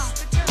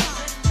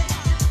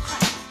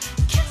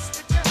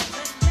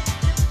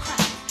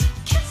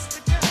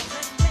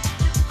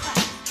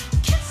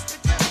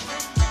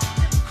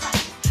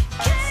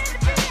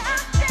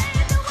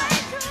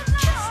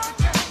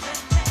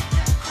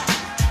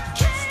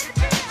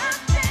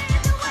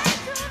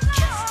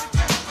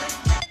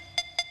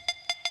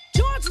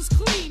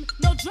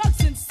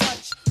 Drugs and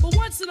such, but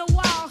once in a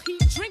while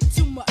he'd drink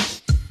too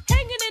much.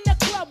 Hanging in the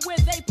club where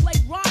they played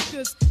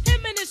rockers,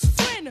 him and his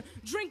friend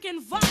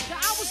drinking vodka.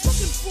 I was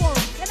looking for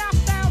him and I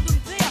found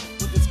him there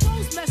with his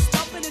clothes messed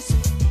up and his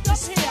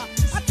up hair.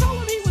 I told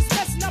him he was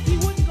messing up, he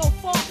wouldn't go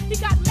far. He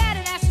got mad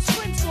and asked his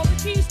friends for the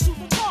keys to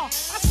the car.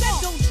 I said,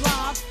 don't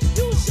drive,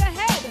 use your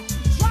head.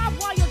 Drive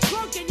while you're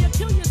drunk and you'll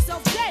kill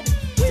yourself dead.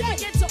 We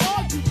began to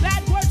argue,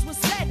 bad words were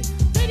said.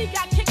 Then he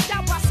got kicked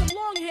out by some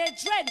long-haired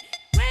dread.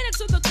 Ran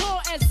into the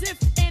car as if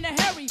in a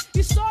hurry.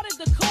 He started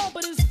the car,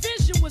 but his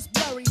vision was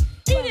blurry.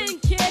 He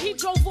didn't care, he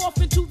drove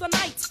off into the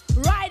night,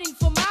 riding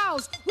for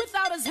miles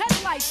without his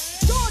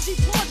headlights. Georgie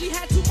Porgy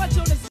had too much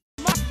on his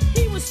mind.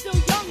 He was still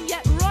young,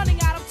 yet running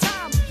out of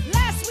time.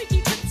 Last week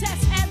he took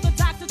tests and the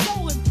doctor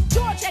told him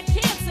George had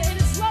cancer in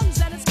his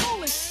lungs and his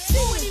colon.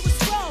 See, when he was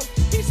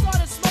 12, he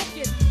started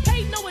smoking.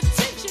 Paid no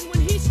attention when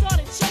he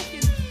started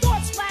choking.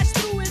 Thoughts flashed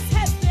through his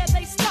head, there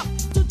they stuck.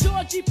 So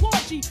Georgie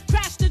Porgy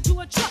crashed into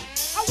a truck.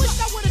 I wish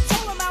I would have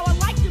told him how I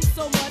liked him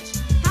so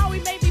much, how he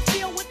made me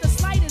feel with the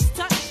slightest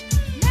touch.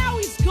 Now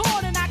he's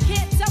gone and I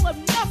can't tell him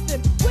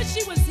nothing. Wish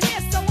he was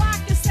here so I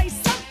could say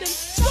something.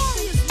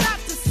 Story is not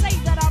to say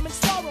that I'm in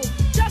sorrow,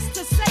 just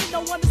to say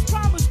no one is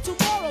promised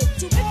tomorrow.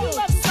 If you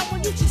love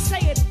someone, you should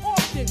say it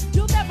often.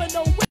 You'll never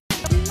know when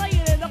you'll be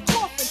laying in a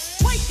coffin.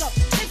 Wake up,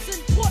 it's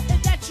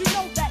important that you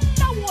know that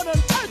no one on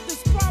earth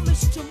is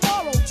promised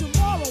tomorrow.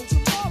 Tomorrow,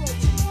 tomorrow,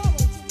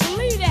 tomorrow.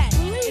 Believe that.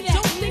 Believe that.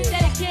 Don't think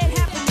that it can't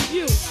happen to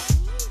you.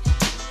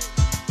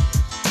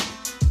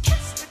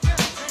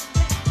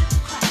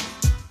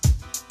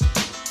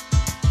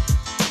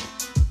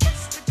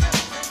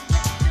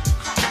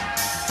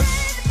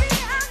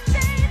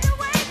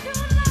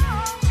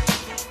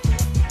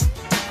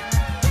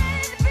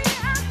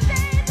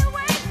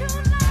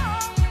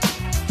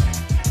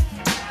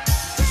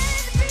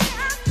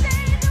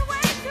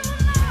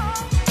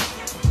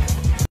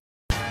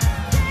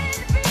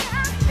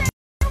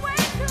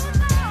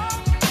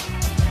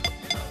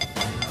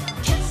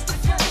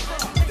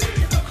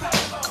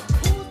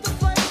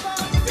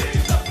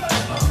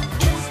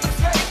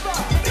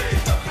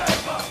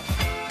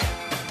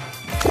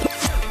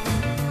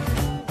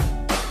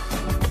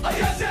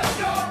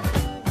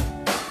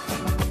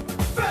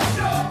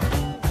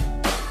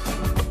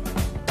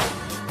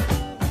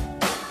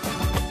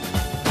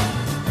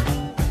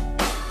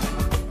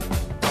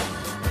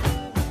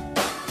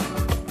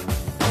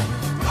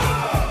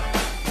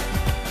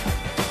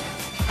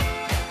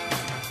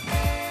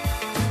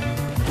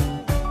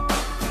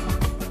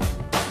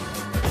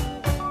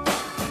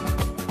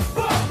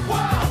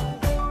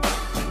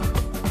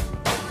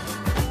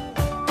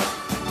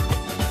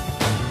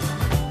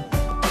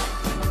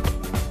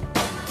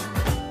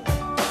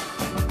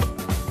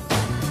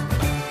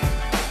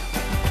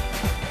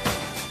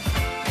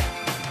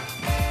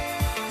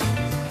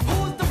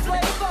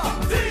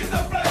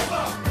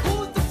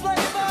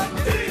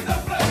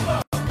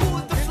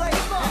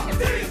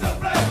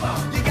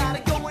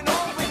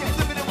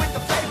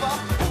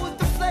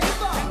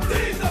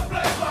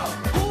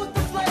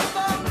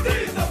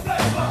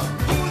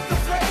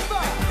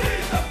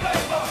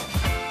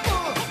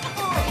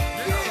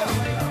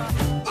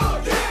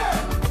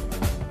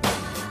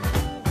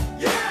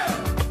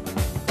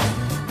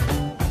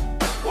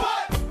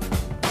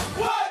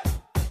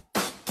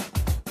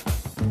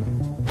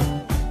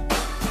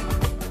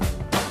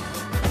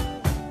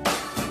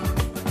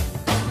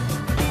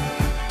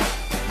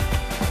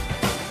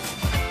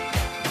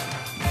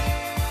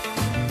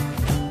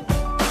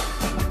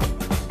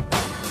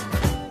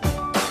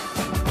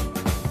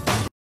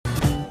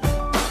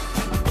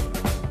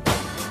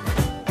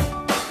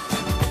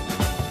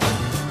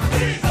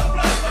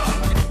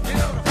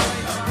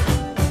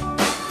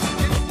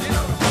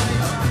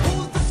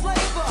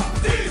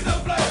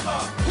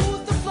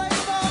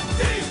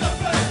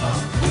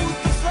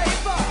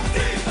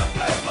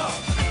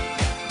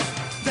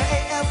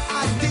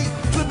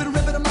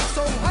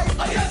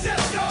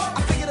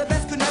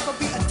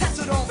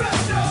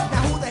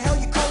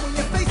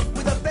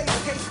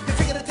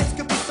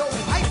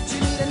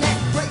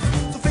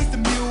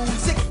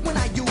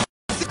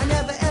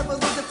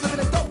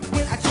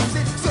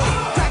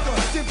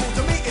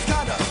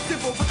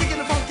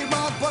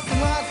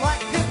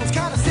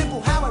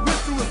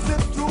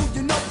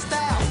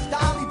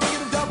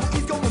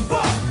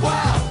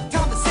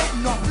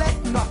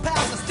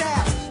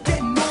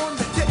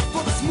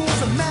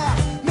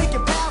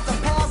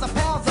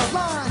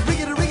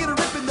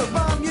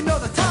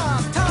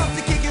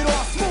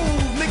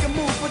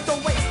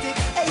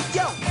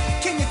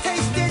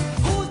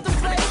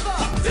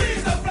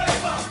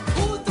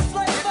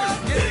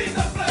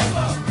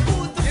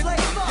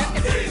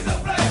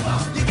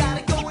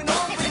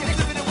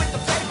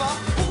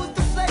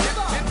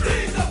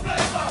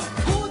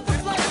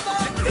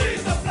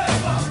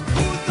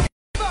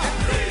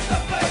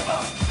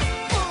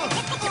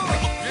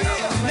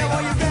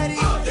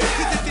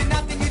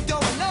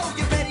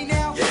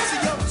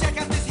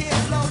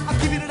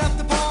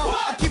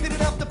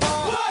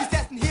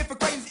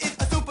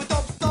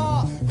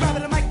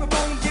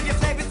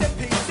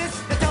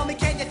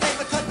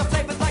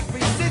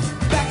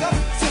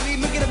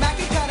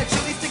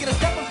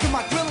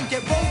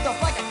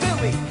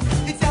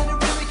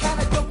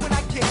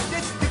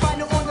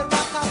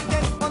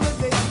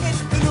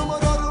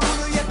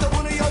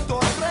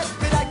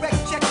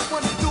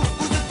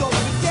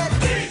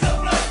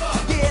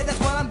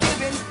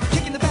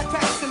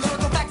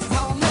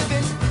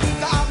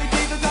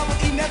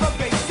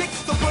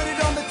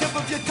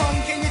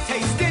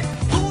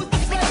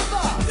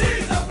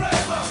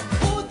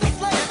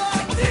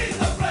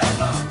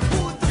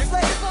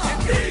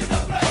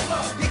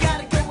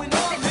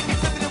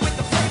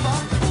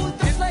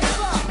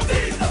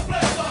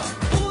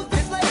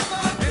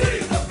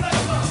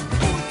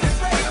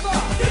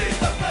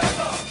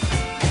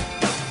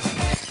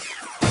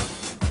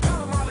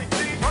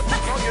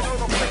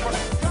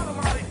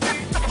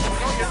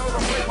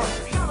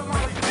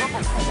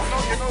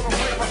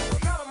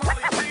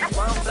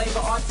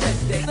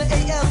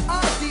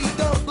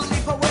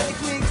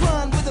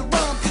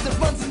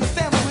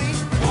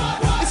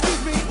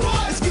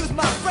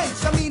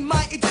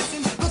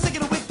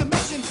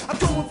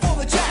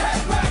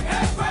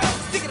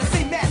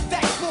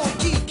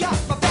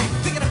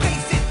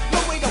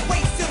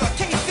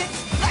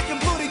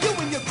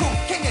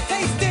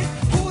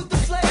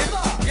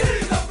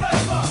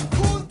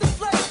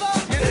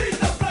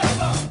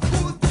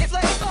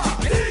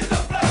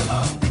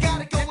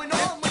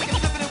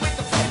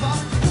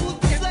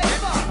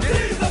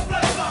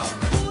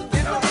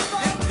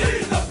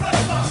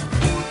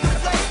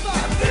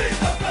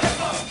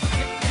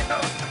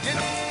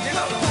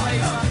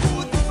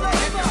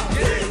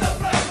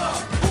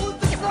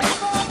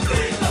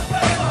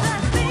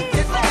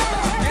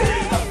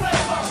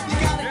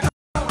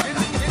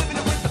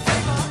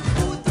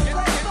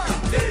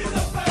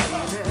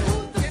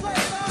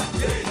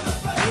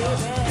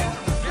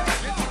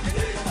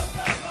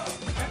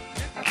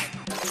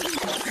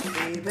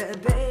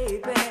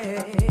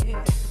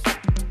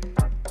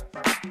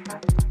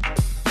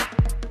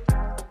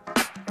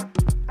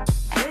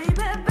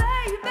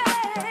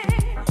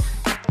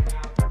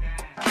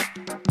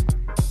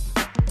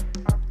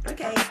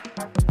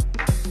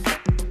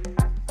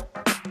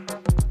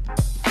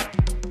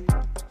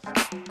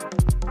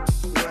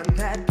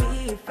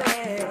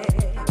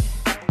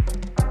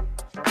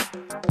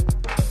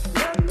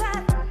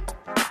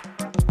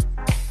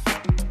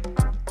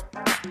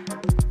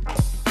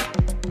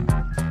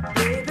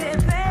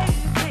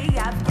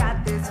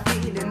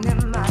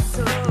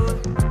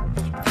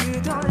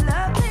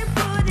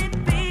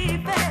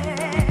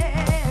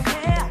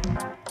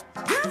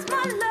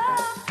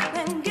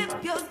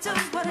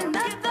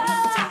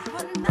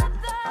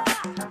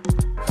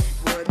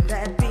 Would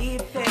that be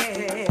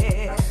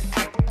fair?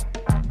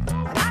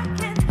 I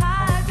can't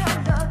hide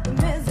your love.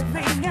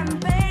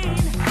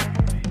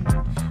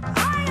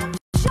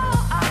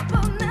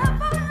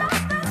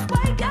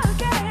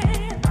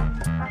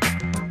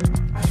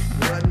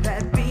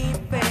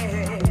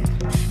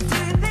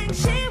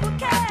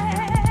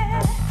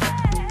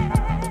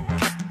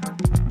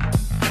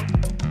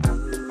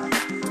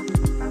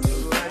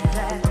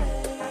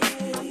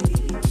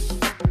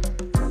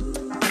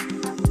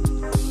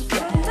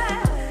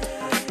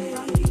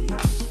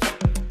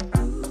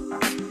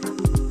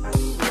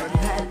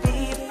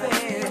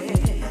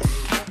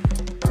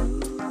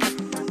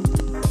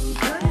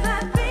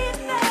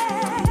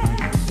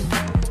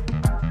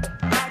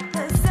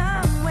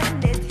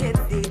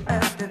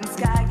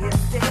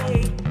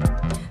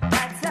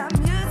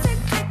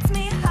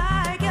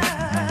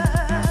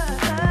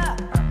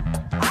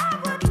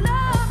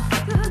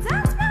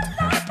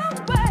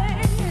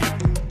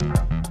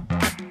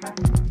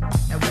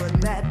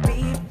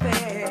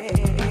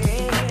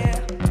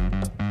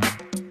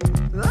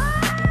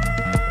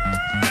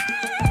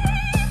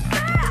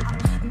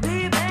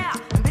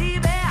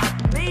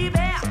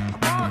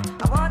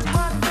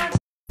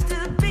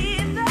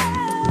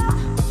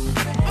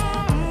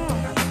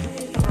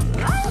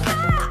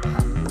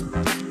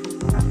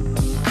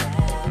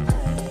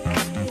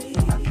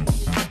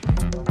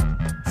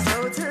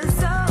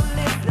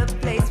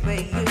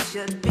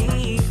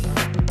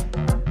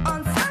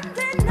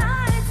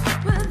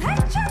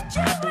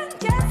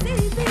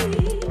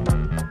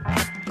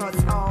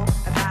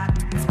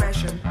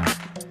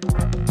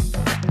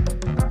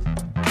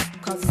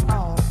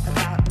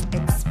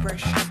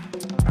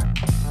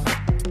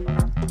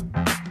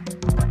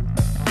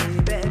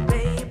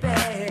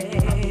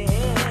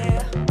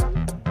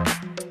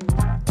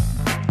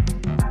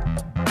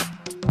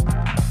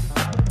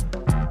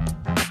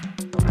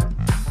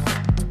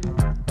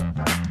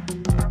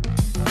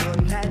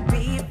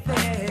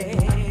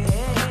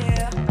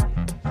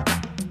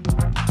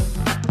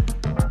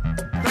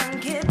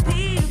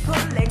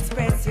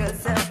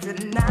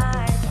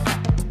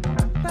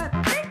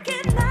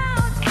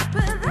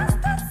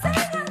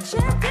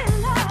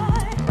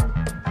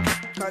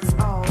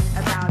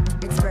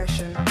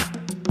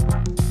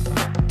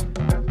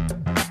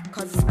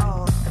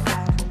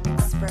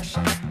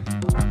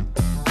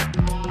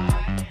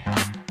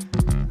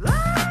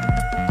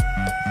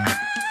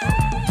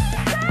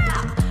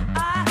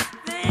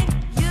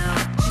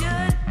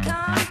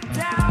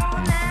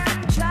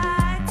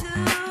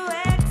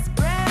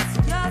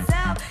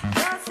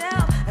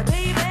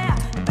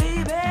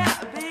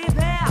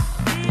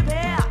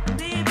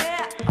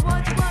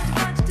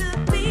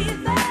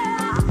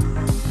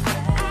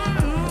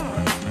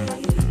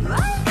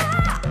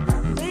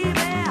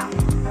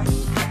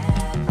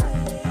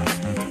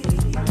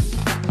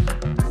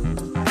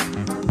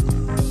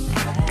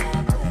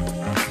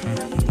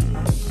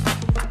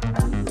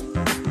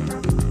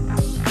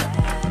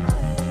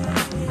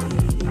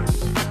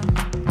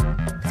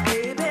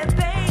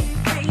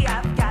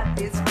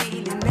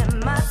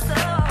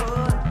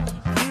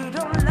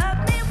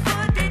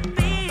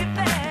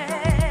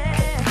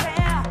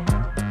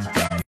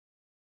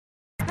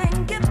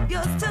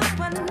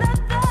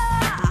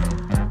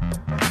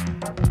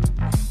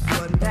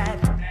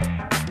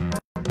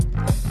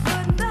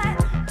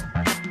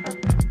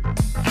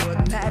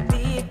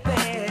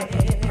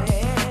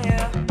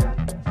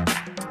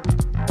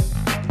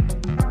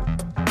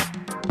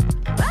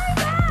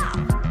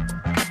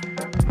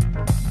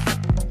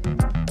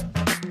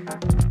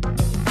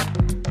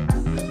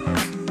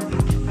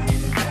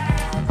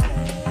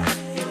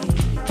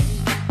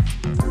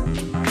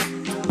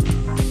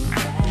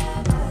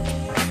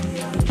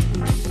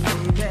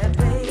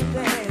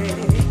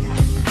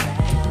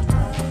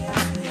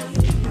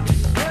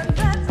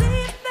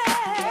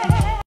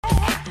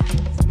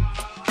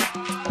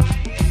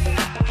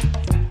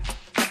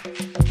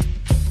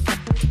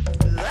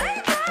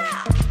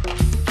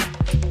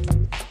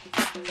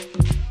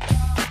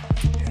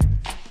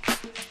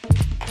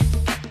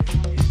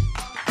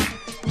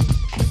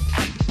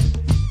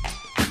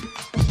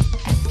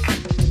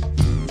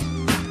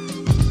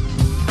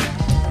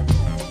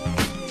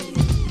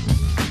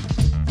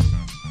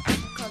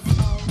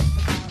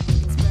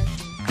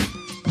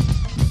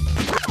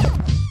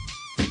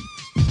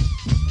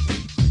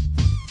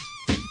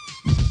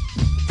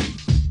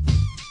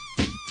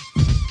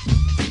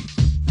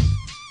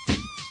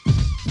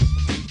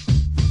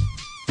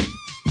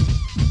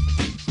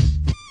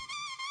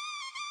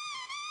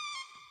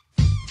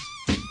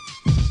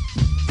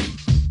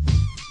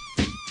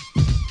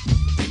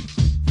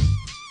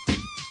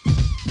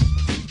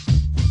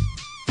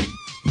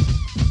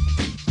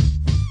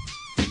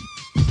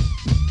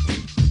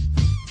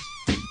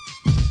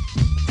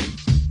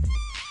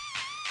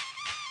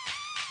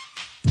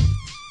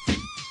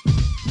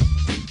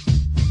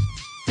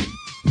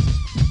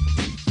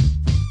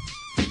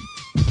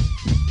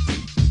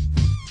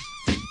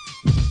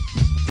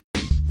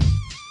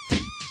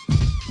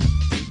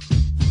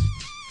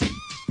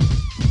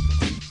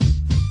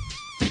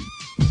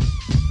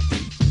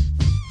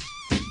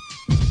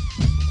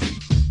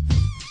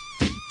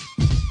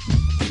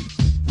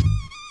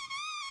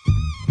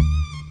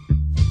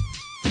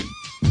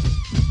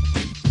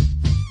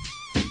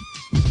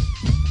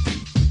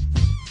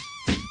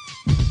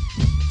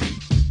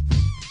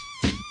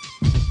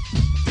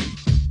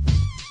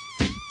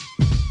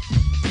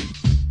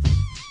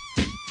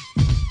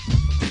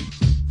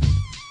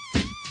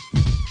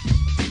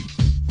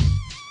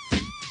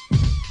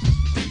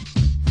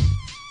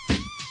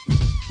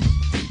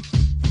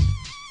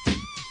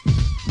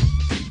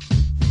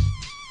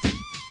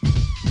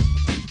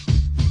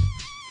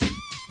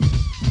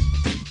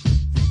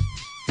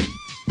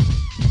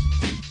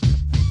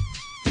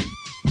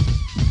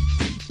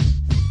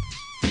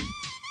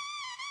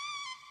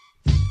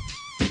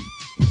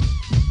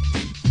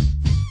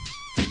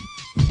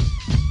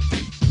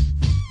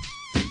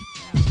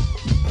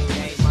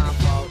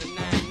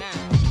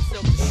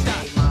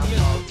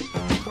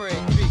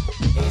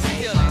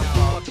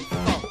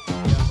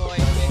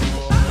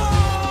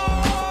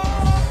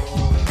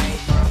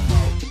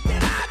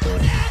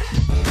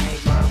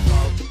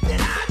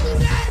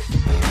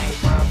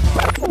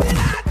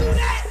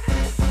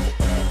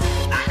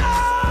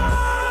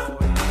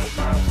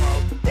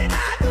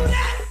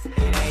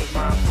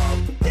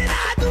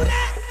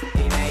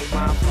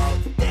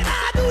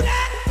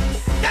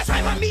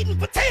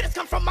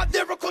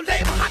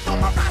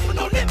 I rise with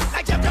no limits.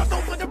 Like Jeff Jones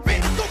over the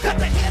Raiders. Go cut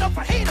the head off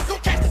a hater. Go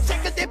catch the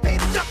check that they paid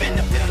to jump in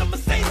the field of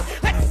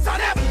Mercedes. Like the South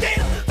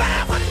Navigator.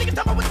 500 niggas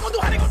talking about what they gon' do,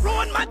 how they gon'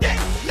 ruin my day.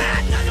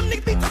 Nah, none of them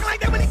niggas be talking like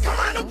that when they come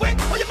around the way.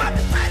 Oh, your mouth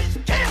is tight as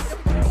you can.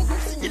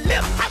 Your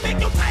lips, I make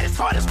your tight as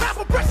hard as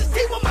rapper brushes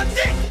teeth with my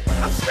dick.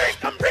 I'm straight,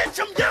 I'm rich,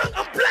 I'm young,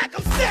 I'm black,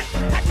 I'm sick.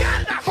 I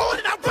got it, I hold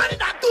it, I run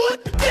it, I do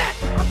it to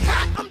death. I'm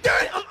hot, I'm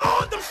dirty, I'm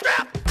armed, I'm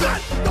strapped.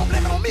 Gun. Don't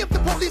blame it on me if the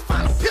police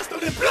find a pistol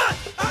in blood.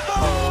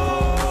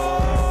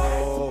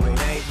 Oh, it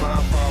ain't my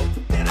fault.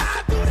 Did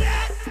I do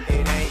that?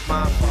 It ain't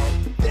my fault.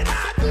 Did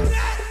I do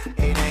that?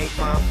 It ain't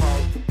my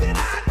fault. Did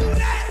I do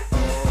that?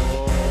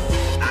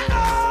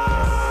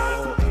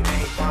 Oh, it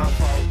ain't my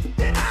fault.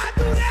 Did I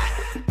do that?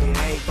 It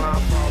ain't my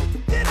fault.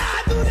 Did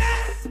I do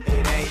that?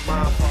 It ain't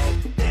my fault.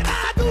 Did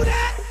I do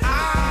that?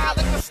 Ah,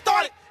 let's get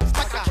started. It's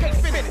like I can't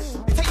finish.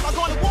 It takes about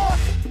going to war.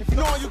 If you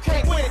know you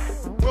can't win it,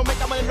 we don't make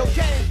that money no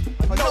games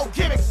or no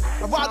gimmicks.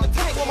 I ride the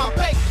tank on my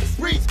bank.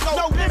 Reach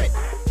no limit.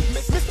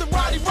 Mr.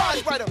 Roddy,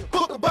 write a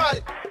book about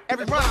it.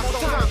 Every rhyme on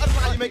time, other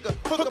line you make a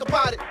book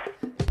about it.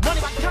 Money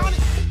if I count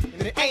it,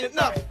 and it ain't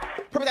enough.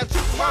 Purple that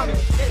tricks around me,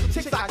 and the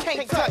chicks I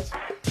can't touch.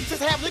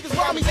 Just have niggas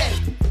around me that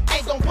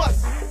ain't gon'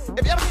 bust.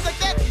 If you ever think like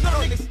that, none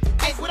of niggas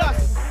ain't with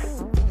us.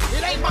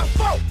 It ain't my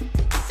fault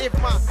if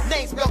my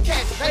name spell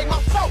cash. It ain't my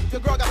fault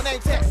your girl got my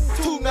name tag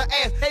to her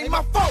ass. It ain't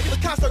my fault if the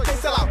concert can't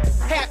sell out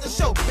half the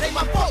show. It ain't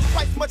my fault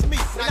twice as much as me,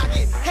 and I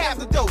get half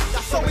the dough.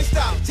 Got so many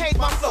styles, change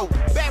my flow.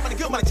 Bad money,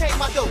 good money, change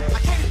my dough. I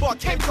came before I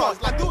came across.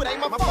 Like, dude, it ain't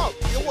my fault.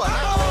 You know what?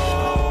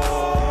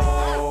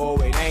 Oh,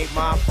 it ain't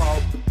my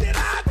fault. Did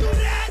I do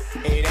that?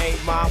 It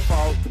ain't my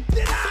fault.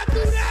 Did I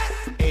do that?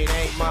 It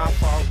ain't my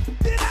fault.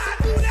 Did I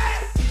do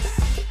that?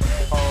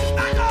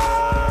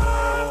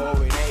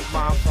 Oh, it ain't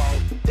my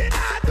fault. Did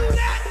I do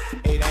that?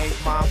 It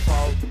ain't my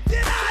fault.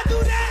 Did I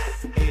do that?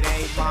 It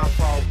ain't my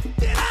fault.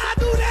 Did I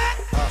do that?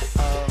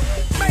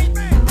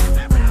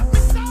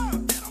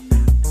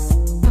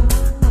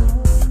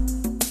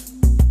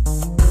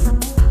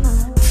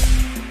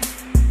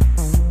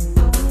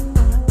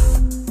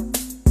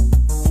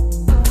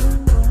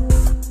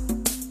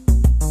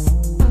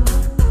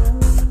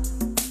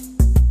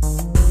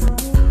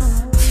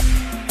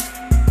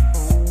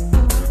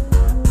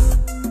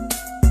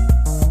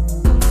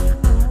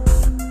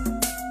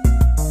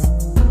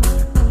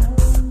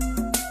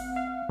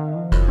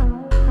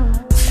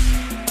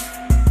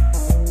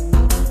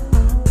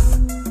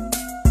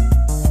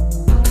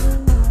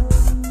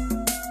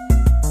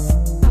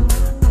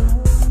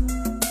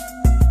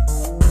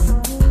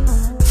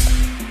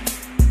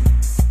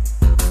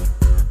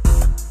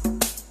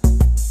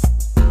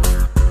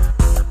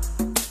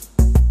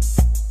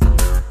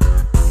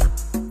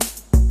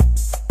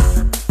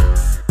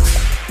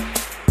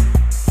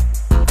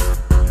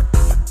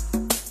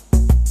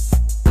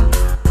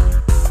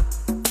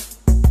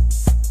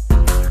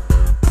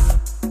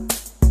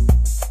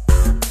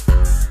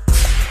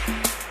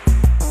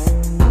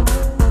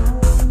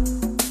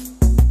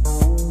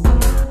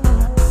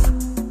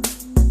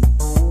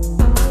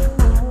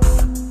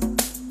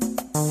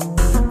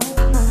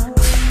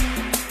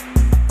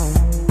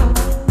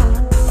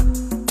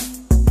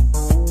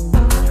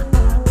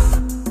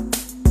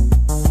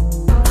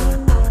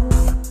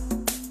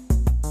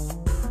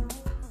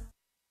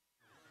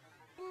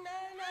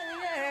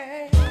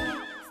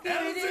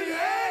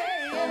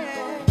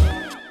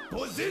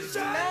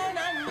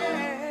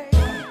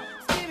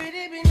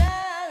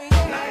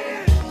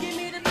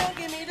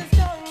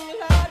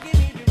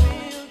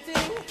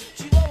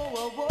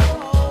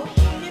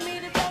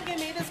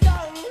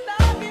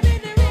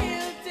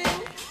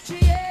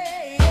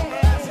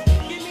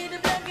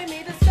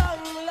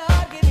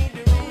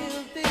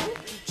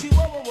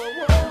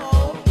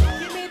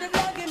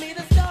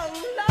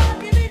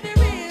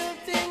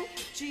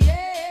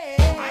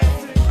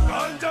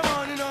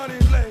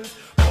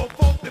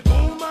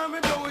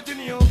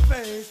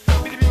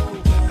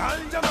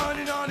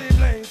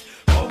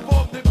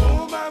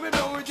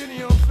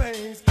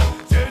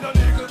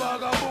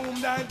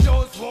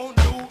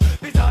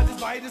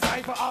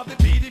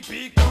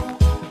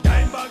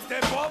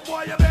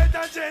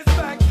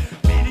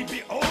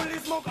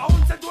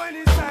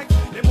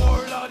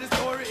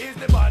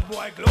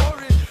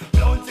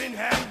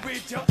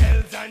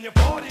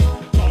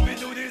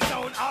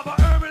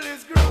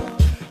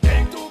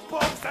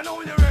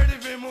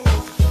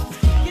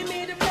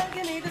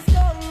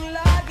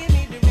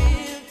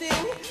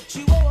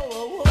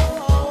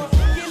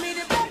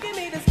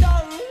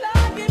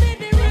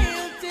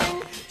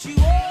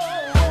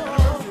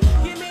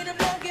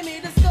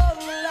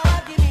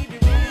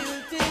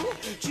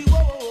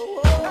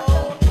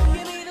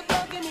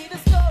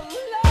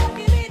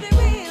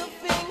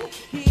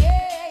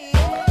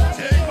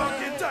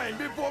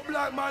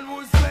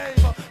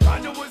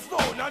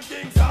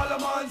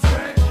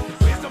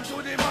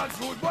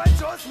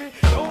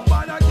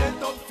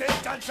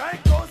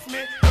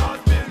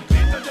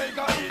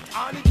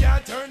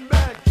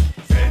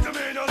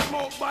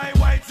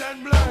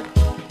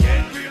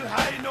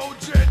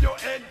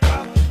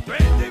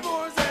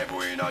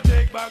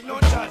 Back no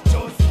chat,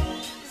 just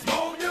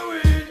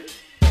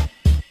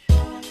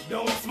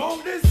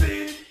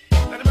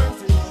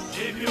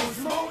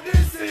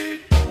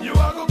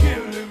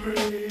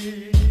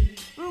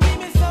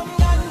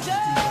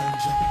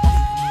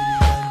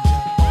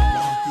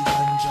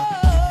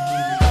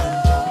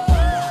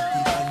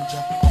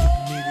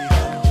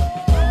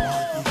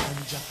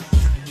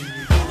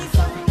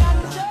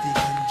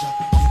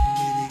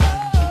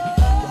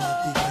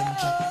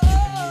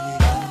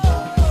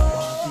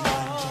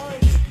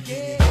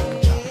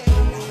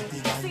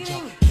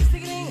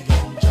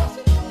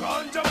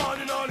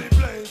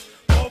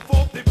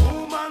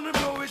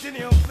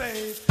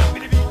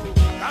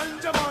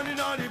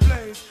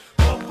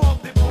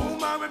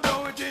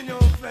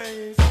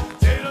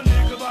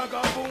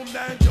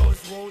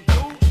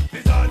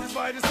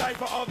by the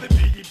cipher of the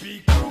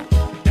BDP crew.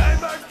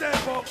 Diamond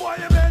step up, boy,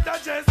 you better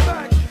just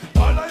back.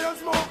 All of your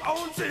smoke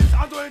ounces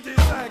and 20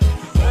 sacks.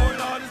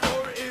 All of the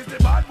story is the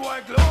bad boy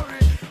glory.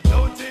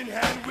 Note in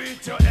hand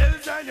with your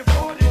L's and your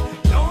 40.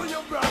 Now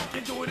you're brought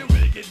into the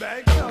wicked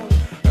back down.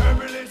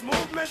 Herbalist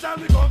movement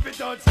and we come for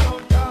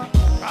touchdown car.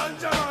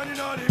 Ganja man in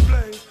all the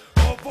place.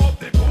 Pop up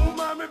the boom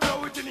and me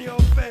blow it in your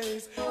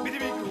face.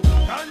 BDP crew,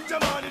 ganja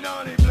man in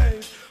all the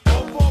place.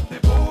 Pop up the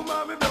boom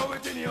and me blow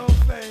it in your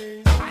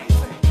face. I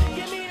say,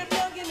 Give me the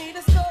blood, give me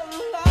the skull,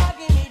 Lord,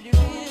 give me the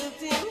real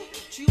thing.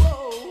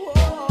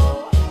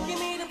 Give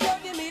me the blood,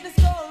 give me the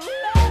skull,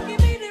 Lord, give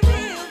me the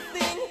real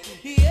thing.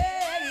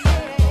 Yeah,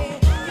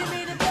 yeah. Give me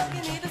the blood,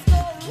 give me the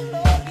skull,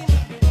 Lord, give me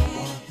the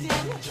real thing.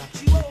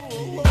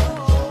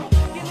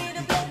 Give me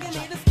the blood, give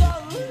me the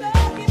skull,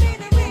 Lord, give me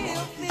the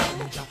real thing.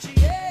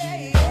 Yeah,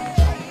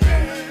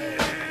 yeah.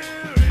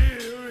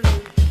 real.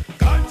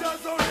 Ganja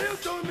so real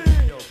to me.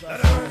 That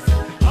hurts.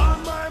 On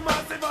my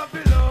massive I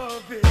feel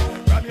love it.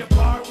 From your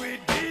part with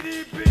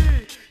BDP.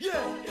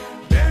 Yeah.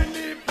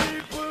 Many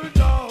people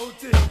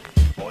doubt it.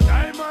 But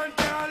I man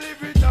can't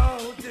live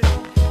without it.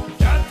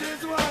 That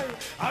is why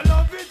I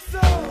love it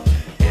so.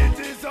 It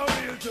is so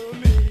real to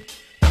me.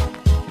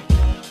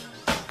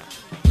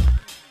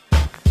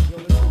 Yo,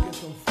 let's go get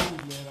some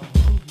food, man. I'm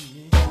hungry,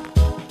 man.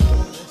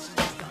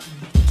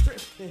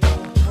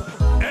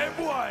 Hey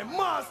boy,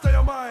 master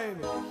your mind.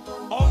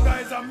 Hunger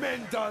is a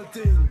mental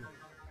thing.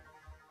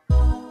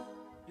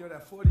 Yo,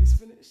 that 40's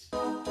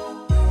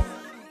finished.